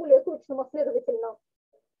профайлинг более точным, а следовательно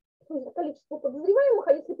снизить количество подозреваемых,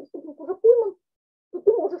 а если преступник уже пойман, то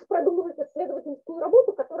ты можешь продолжить исследовательскую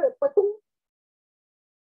работу, которая потом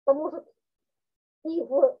поможет и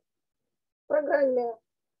в программе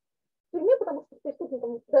в тюрьме, потому что с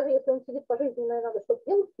преступником, даже если он сидит пожизненно, надо что-то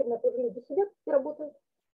делать, в тюрьме тоже люди сидят и работают.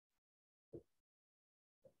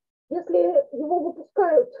 Если его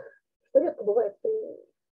выпускают, что редко бывает при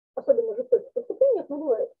особенно жестоких преступлениях, но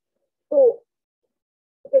бывает, то,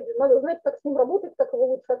 опять же, надо знать, как с ним работать, как его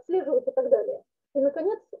лучше отслеживать и так далее. И,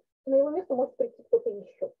 наконец, на его место может прийти кто-то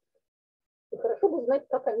еще. И хорошо бы знать,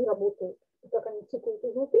 как они работают, как они тикают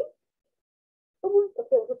изнутри, чтобы,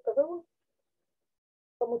 как я уже сказала,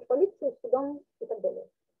 помочь полиции, судам и так далее.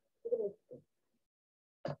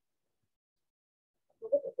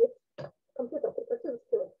 Вот это компьютер прекрати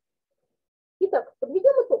заспевать. Итак,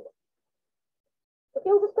 подведем итог. Как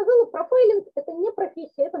я уже сказала, профайлинг – это не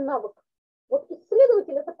профессия, это навык. Вот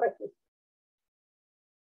исследователь – это профессия.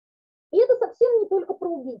 И это совсем не только про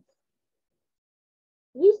убийц.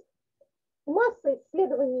 Есть масса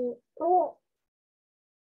исследований про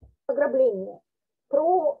ограбление,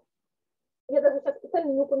 про, я даже сейчас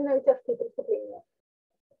специально не упоминаю тяжкие преступления,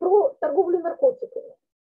 про торговлю наркотиками.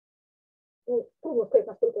 Ну, трудно сказать,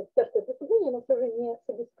 насколько это тяжкое преступление, но все же не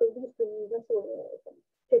садистское убийство, не изнасилование.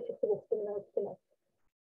 Чаще всего вспоминают в кино.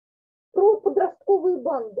 Про подростковые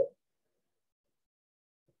банды,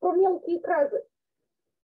 про мелкие кражи.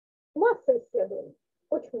 Масса исследований,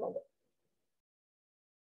 очень много.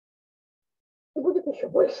 И будет еще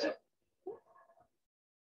больше.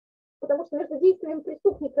 Потому что между действием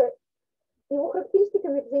преступника и его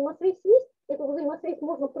характеристиками взаимосвязь есть. Эту взаимосвязь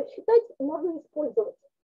можно просчитать и можно использовать.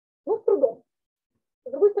 Но с трудом.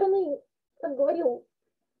 С другой стороны, как говорил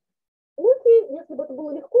Луки, если бы это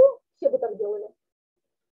было легко, все бы так делали.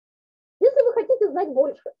 Если вы хотите знать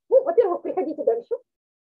больше, ну, во-первых, приходите дальше,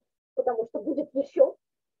 потому что будет еще.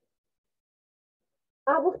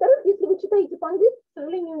 А во-вторых, если вы читаете по-английски, к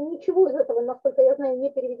сожалению, ничего из этого, насколько я знаю,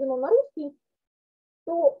 не переведено на русский,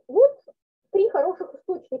 то вот три хороших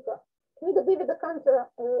источника. Книга Дэвида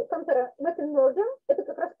Кантера «Mapping Murder» – это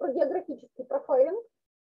как раз про географический профайлинг.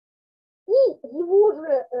 И его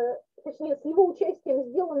же, точнее, с его участием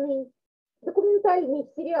сделанный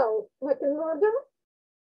документальный сериал «Mapping Murder».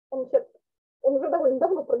 Он уже довольно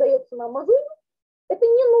давно продается на Амазоне. Это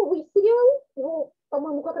не новый сериал, его,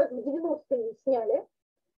 по-моему, как раз в 90-е сняли.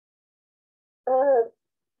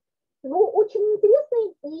 Но очень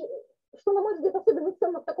интересный, и, что, на мой взгляд, особенно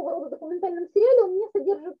ценно в такого рода документальном сериале, он не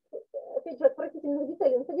содержит, опять же, отвратительных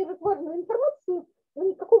деталей, он содержит важную информацию, но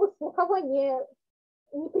никакого смакования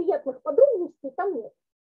неприятных подробностей там нет.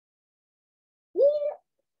 И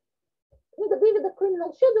книга Дэвида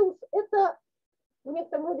 «Criminal Shadows» – это в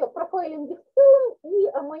некотором роде о профайлинге в целом и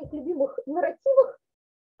о моих любимых нарративах,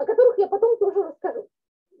 о которых я потом тоже расскажу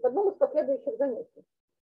в одном из последующих занятий.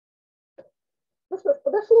 Ну что ж,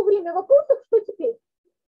 подошло время вопросов. Что теперь?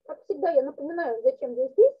 Как всегда, я напоминаю, зачем я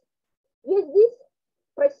здесь. Я здесь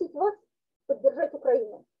просить вас поддержать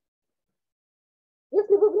Украину.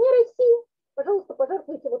 Если вы вне России, пожалуйста,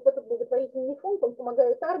 пожертвуйте вот в этот благотворительный фонд, он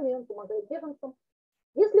помогает армии, он помогает беженцам.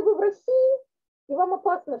 Если вы в России, и вам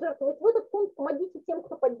опасно жертвовать в этот фонд, помогите тем,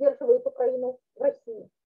 кто поддерживает Украину в России.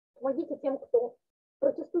 Помогите тем, кто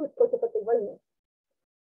протестует против этой войны.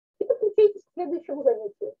 И подключайтесь к следующему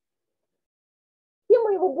занятию.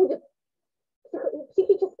 Тема его будет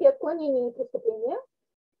 «Психические отклонения и преступления».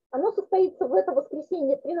 Оно состоится в это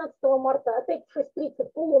воскресенье, 13 марта, опять в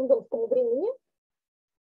 6:30 по лондонскому времени,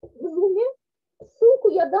 в зуме. Ссылку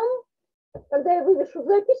я дам, когда я вывешу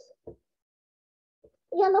запись,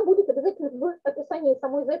 и она будет обязательно в описании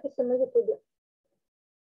самой записи на YouTube.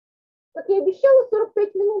 Как я обещала,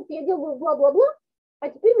 45 минут я делаю бла-бла-бла, а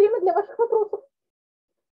теперь время для ваших вопросов.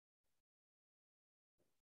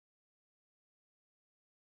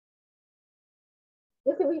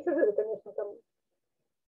 Если вы еще живы, конечно, там.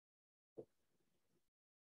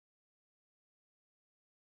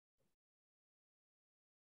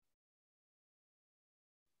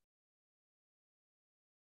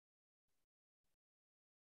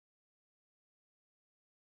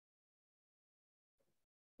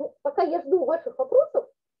 Ну, пока я жду ваших вопросов,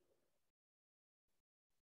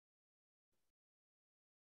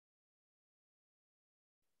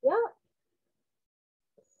 я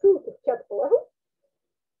ссылки в чат положу,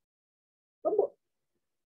 чтобы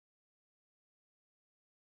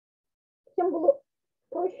всем было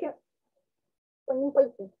проще по ним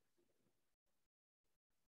пойти.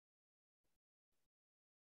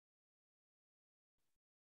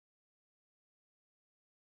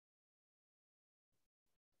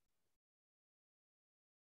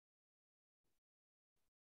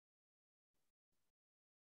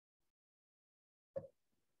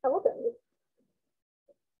 А вот они.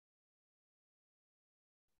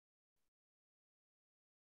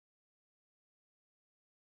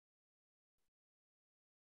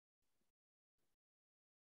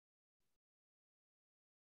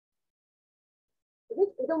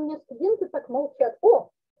 Знаете, когда у меня студенты так молчат: о,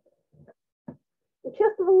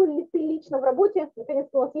 участвовала ли ты лично в работе?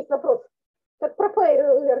 Наконец-то у нас есть вопрос. Как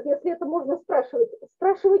профайлер, если это можно спрашивать.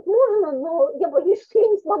 Спрашивать можно, но я боюсь, что я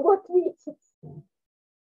не смогу ответить.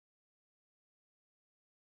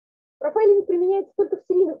 Профайлинг применяется только в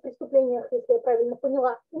серийных преступлениях, если я правильно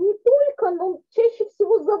поняла. Не только, но чаще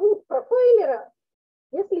всего зовут профайлера,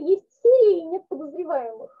 если есть серия и нет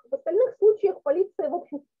подозреваемых. В остальных случаях полиция, в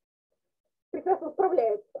общем, прекрасно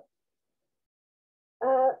справляется.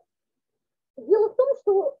 Дело в том,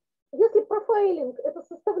 что если профайлинг – это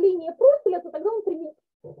составление профиля, то тогда он применяется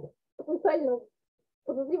потенциально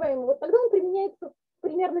подозреваемого, тогда он применяется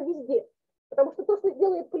примерно везде. Потому что то, что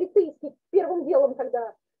сделает полицейский первым делом,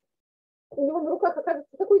 когда у него на руках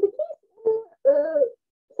окажется какой-то кейс, он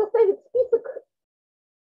составит список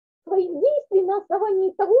своих действий на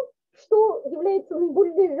основании того, что является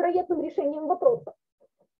наиболее вероятным решением вопроса.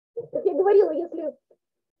 Как я говорила, если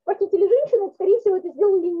похитили женщину, скорее всего, это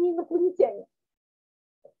сделали не инопланетяне.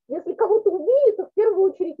 Если кого-то убили, то в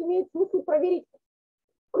первую очередь имеет смысл проверить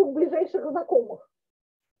круг ближайших знакомых.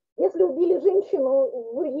 Если убили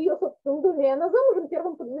женщину в ее собственном доме, и она замужем,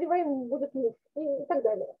 первым подозреваемым будет муж, и так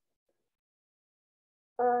далее.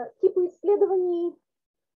 Типы исследований.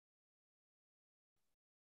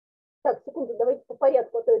 Так, секунду, давайте по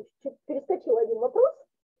порядку, а то я чуть-чуть перескочила один вопрос.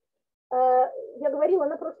 Я говорила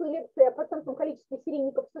на прошлой лекции о процентном количестве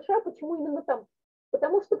серийников в США. Почему именно там?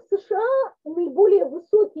 Потому что в США наиболее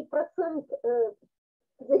высокий процент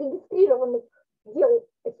зарегистрированных дел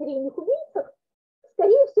о серийных убийцах.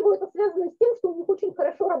 Скорее всего, это связано с тем, что у них очень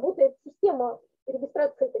хорошо работает система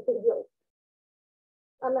регистрации таких дел.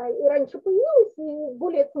 Она и раньше появилась, и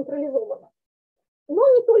более централизована. Но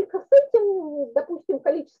не только с этим, допустим,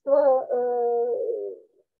 количество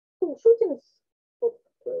шутинг,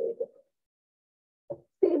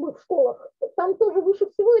 стрельбы в школах, там тоже выше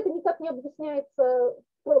всего. Это никак не объясняется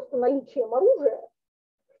просто наличием оружия,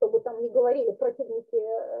 чтобы там не говорили противники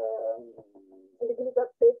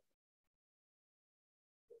легализации.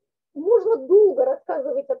 Можно долго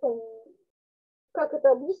рассказывать о том, как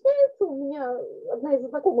это объясняется. У меня одна из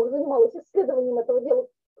знакомых занималась исследованием этого дела,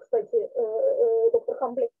 кстати, доктор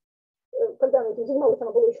Хамбли. Когда она этим занималась,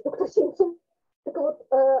 она была еще доктор Симпсон. Так вот,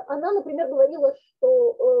 она, например, говорила,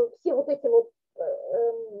 что все вот эти вот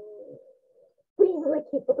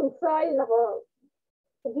признаки потенциального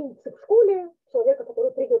убийцы в школе, человека,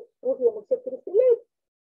 который придет с ружьем и всех перестреляет,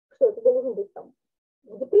 что это должен быть там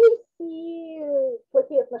в депрессии,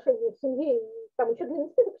 плохие отношения в семье, и там еще длинный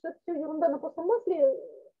список, что это все ерунда на постном масле,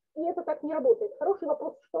 и это так не работает. Хороший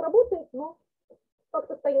вопрос, что работает, но факт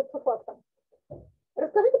остается фактом.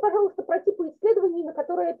 Расскажите, пожалуйста, про типы исследований, на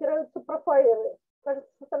которые опираются профайлеры. Кажется,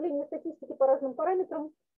 составление статистики по разным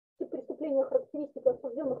параметрам, тип преступления, характеристик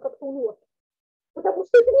осужденных как-то уныло. Потому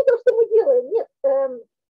что это не то, что мы делаем. Нет,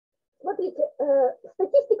 смотрите,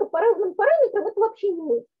 статистика по разным параметрам – это вообще не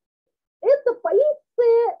мы. Это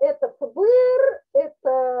полиция, это ФБР,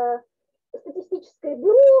 это статистическое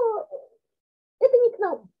бюро. Это не к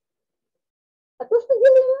нам. А то, что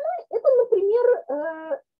делаем мы, это, например,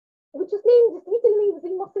 вычисляем действительные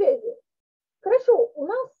взаимосвязи.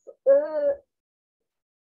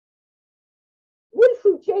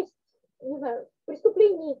 знаю,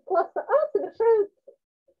 преступлений класса А совершают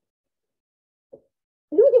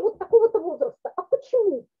люди вот такого-то возраста. А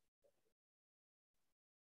почему?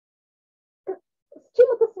 С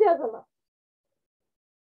чем это связано?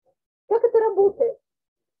 Как это работает?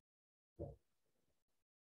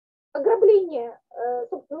 Ограбление,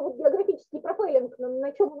 собственно, вот географический профайлинг,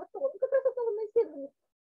 на чем он основан, как раз основан на исследовании.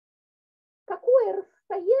 Какое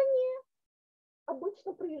расстояние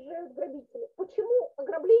обычно проезжают грабители? Почему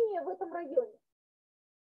ограбление в этом районе?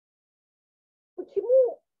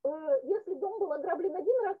 Почему, если дом был ограблен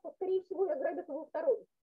один раз, то, скорее всего, и ограбят его второй?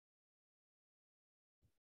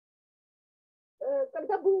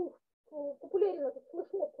 Когда был популярен этот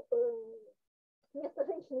флешмоб «Место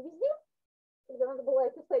женщины везде», когда надо было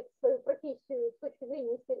описать свою профессию с точки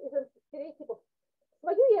зрения женских стереотипов,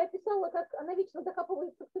 свою я описала, как она вечно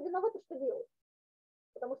докапывается, кто виноват и что делать,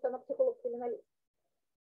 потому что она психолог-криминалист.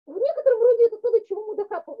 В некотором роде это то, до чего мы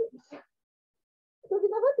докапываемся. Кто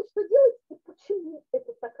виноват и что делать, и почему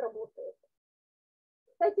это так работает.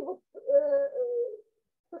 Кстати, вот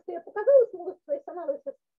то, что я показала, свой анализ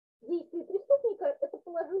действий преступника, это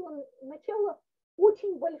положило начало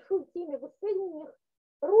очень большой теме в исследованиях,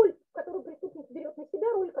 роль, которую преступник берет на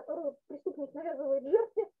себя, роль, которую преступник навязывает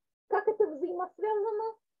жертве, как это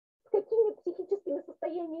взаимосвязано, с какими психическими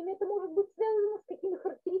состояниями это может быть связано, с какими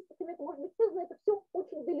характеристиками это может быть связано. Это все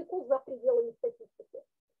очень далеко за пределами статистики.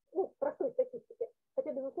 Ну, простой статистики.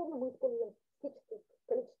 Хотя, безусловно, мы используем статистические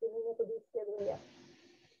количественные методы исследования.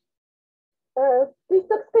 То есть,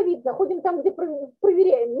 как с ковид, находим там, где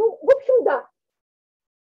проверяем. Ну, в общем, да.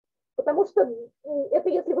 Потому что это,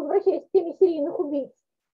 если возвращаясь к теме серийных убийц,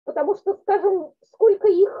 потому что, скажем, сколько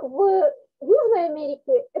их в Южной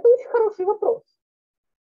Америке, это очень хороший вопрос.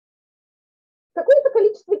 Какое-то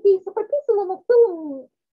количество кейсов описано, но в целом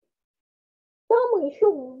там и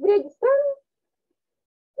еще в ряде стран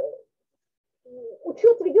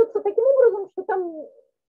учет ведется таким образом, что там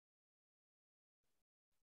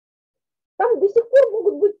до сих пор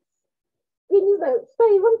могут быть, я не знаю,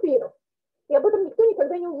 стаи вампиров. И об этом никто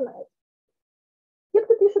никогда не узнает. Те,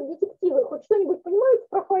 кто пишет детективы, хоть что-нибудь понимают в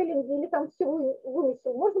профайлинге или там всего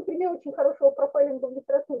вымысел, можно пример очень хорошего профайлинга в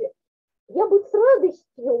литературе. Я бы с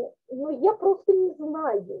радостью, но я просто не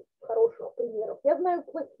знаю хороших примеров. Я знаю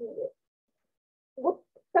плохие. Вот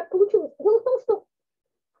так получилось. Дело в том, что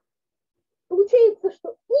получается,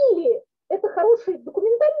 что или это хороший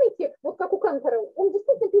документальный текст, вот как у Кантера, он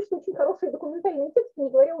действительно пишет очень хорошие документальные тексты, не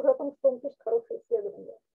говоря уже о том, что он пишет хорошие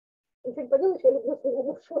исследования. Ничего не поделаешь, я люблю своего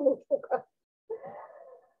бывшего научника.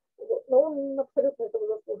 Но он абсолютно этого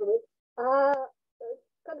заслуживает. А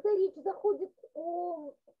когда речь заходит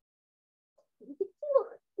о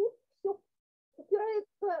детективах, тут все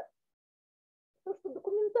упирается в то, что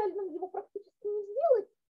документальным его практически не сделать,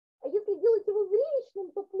 а если делать его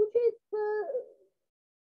зрелищным, то получается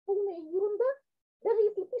полная ерунда. Даже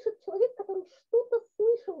если пишет человек, который что-то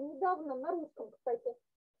слышал недавно на русском, кстати,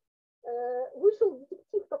 вышел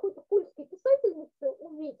детектив какой-то польской писательницы,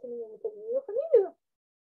 Уветин, я не помню ее фамилию,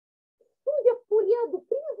 судя по ряду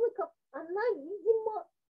признаков, она, видимо,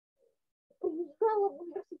 приезжала в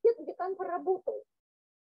университет, где Кантер работал.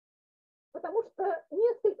 Потому что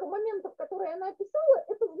несколько моментов, которые она описала,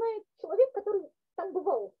 это знает человек, который там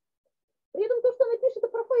бывал. При этом то, что она пишет о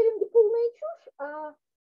профайлинге, полная чушь, а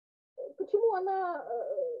почему она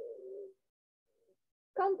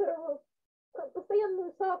Кантера,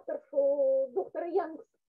 постоянную соавторшу доктора Янгс,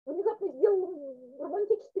 внезапно сделала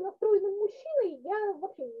романтически настроенным мужчиной, я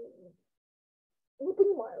вообще не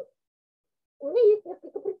понимаю. У меня есть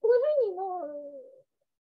несколько предположений, но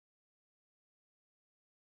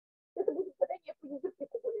это будет задание по языку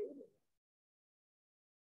более-менее.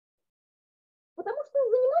 Потому что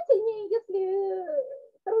занимательнее,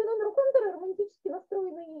 если второй номер у Кантера романтически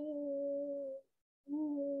настроенный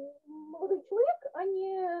молодой человек, а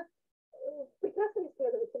не прекрасный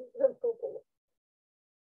исследователь женского пола.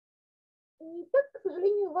 И так, к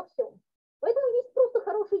сожалению, во всем. Поэтому есть просто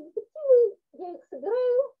хорошие детективы, я их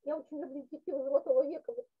собираю. Я очень люблю детективы Золотого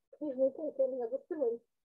века, вот книжные полки у меня за спиной.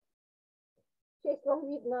 Часть вам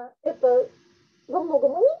видно, это во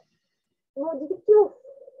многом они, но детективов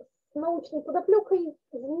с научной подоплекой,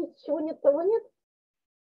 извините, чего нет, того нет.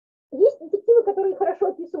 Есть детективы, которые хорошо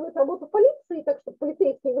описывают работу полиции, так что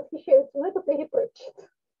полицейские восхищаются, но это Терри Претчетт.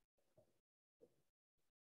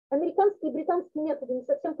 Американский и британский методы, не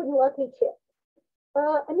совсем поняла отличие.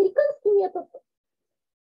 Американский метод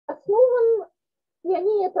основан, и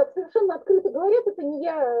они это совершенно открыто говорят, это не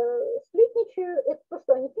я сплетничаю, это то,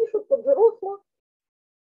 что они пишут, тот же Росмо,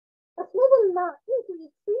 основан на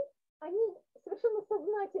интуиции, они совершенно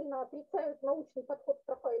сознательно отрицают научный подход в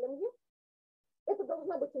профайлинге. Это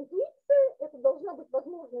должна быть интуиция,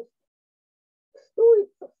 возможность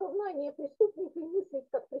встроиться в сознание преступника и мыслить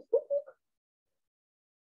как преступник.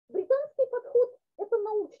 Британский подход – это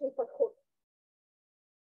научный подход.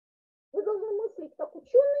 Вы должны мыслить как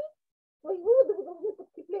ученый, свои выводы вы должны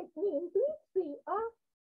подкреплять не интуицией, а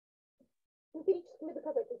эмпирическими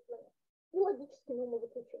доказательствами и логическими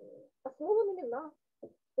умозаключениями, основанными на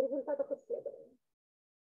результатах исследований.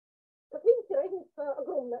 Как видите, разница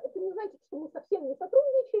огромная. Это не значит, что мы совсем не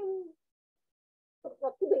сотрудничаем.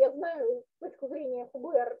 Откуда я знаю с точки зрения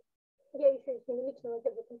ФБР, я еще и с ними лично на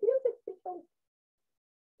тех же конференциях встречалась.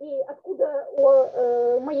 И откуда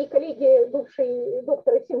у моей коллеги, бывшей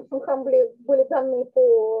доктора Симпсон Хамбли, были данные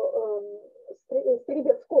по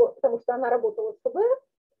стрельбе в скор, потому что она работала с ФБР.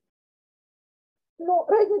 Но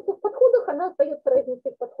разница в подходах, она остается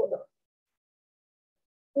разницей в подходах.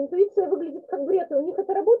 Интуиция выглядит как бред, и у них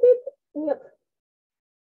это работает? Нет.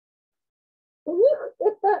 У них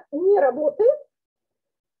это не работает.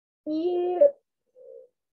 И,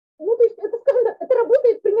 ну, то есть, это, скажем так, это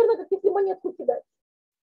работает примерно как если монетку кидать.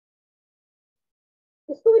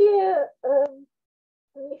 История,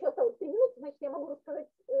 мне еще осталось 3 минуты, значит, я могу рассказать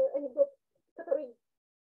анекдот, который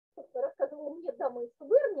рассказывала мне дама из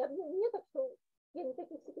ФБР, не одну мне, так что я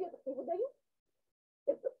никаких секретов не выдаю.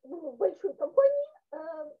 Это было в большой компании.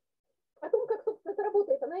 О том, как, собственно, это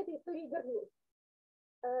работает, она этой историей гордилась.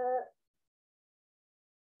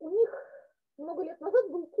 У них много лет назад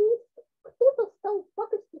был кейс, кто-то стал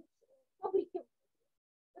пакостить в фабрике,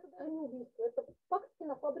 это даже не убийство, это пакости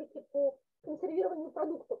на фабрике по консервированию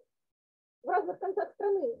продуктов. В разных концах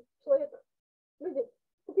страны люди,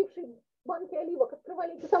 купившие банки оливок,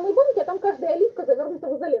 открывали эти самые банки, а там каждая оливка завернута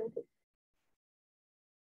в изоленту.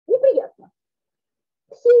 Неприятно.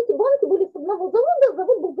 Все эти банки были с одного завода,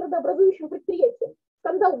 завод был градообразующим предприятием.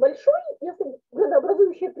 Скандал большой, если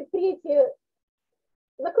градообразующее предприятие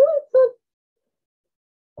закроется,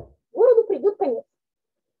 городу придет конец.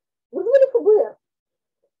 Вызвали ФБР.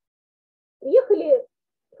 Приехали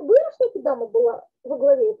ФБРшники, дама была во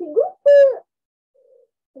главе этой группы,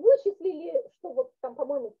 вычислили, что вот там,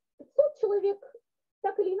 по-моему, 500 человек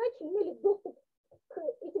так или иначе имели доступ к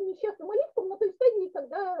этим несчастным оливкам на той стадии,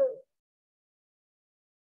 когда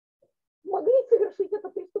могли совершить это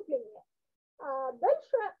преступление. А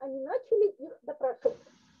дальше они начали их допрашивать.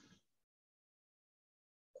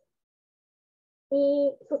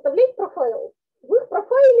 И составлять профайл. В их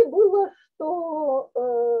профайле было, что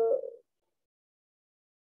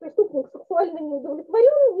преступник сексуально не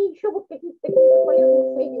удовлетворен, и еще вот какие-то такие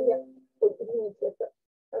полезные сведения. Ой, извините, это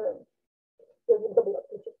я забыла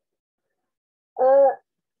отключить.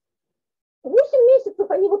 8 месяцев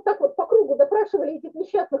они вот так вот по кругу допрашивали этих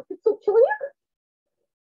несчастных 500 человек,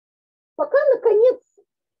 пока, наконец,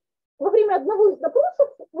 во время одного из допросов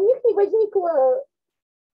у них не возникло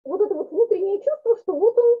вот это вот внутреннее чувство, что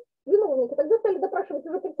вот он виновник. И тогда стали допрашивать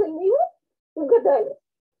уже прицельно его, угадали.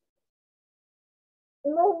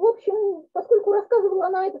 Но, в общем, поскольку рассказывала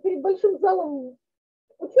она это перед большим залом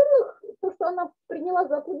ученых, то, что она приняла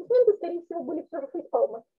за аплодисменты, скорее всего, были все же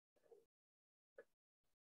фейспалмы.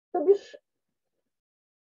 То бишь,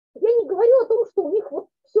 я не говорю о том, что у них вот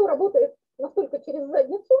все работает настолько через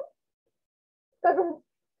задницу. Скажем,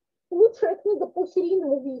 лучшая книга по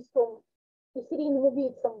серийным убийствам и серийным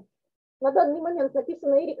убийцам на данный момент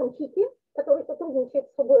написана Эриком Хики, который сотрудничает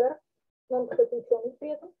с ФБР, но он, кстати, ученый при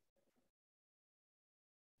этом.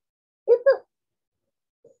 Это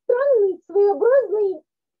странный, своеобразный,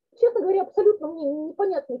 честно говоря, абсолютно мне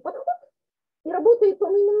непонятный подход, и работает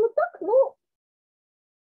он именно так, но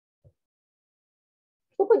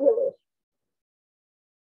что поделаешь?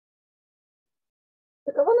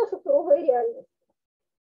 Такова наша суровая реальность.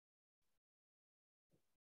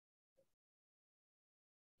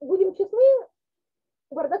 Будем честны,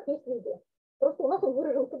 бардак есть везде. Просто у нас он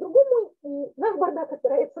выражен по-другому, и наш бардак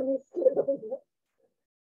опирается на исследования.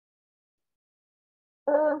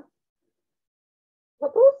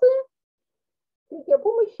 Вопросы? Крики о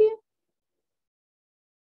помощи?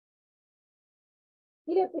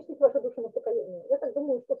 Или отпустить ваши души на поколение? Я так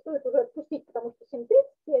думаю, что стоит уже отпустить, потому что 7:30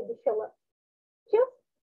 я обещала час.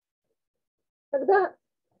 Тогда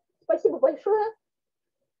спасибо большое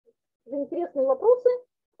за интересные вопросы.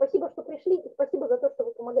 Спасибо, что пришли, и спасибо за то, что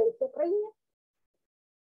вы помогаете Украине.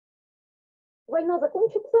 Война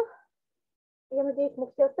закончится. Я надеюсь,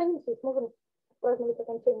 мы все останемся и сможем праздновать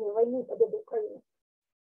окончание войны и победу Украины.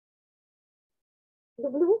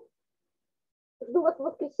 Люблю. Жду вас в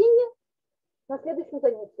воскресенье на следующем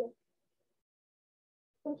занятии.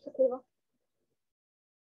 Всем счастливо.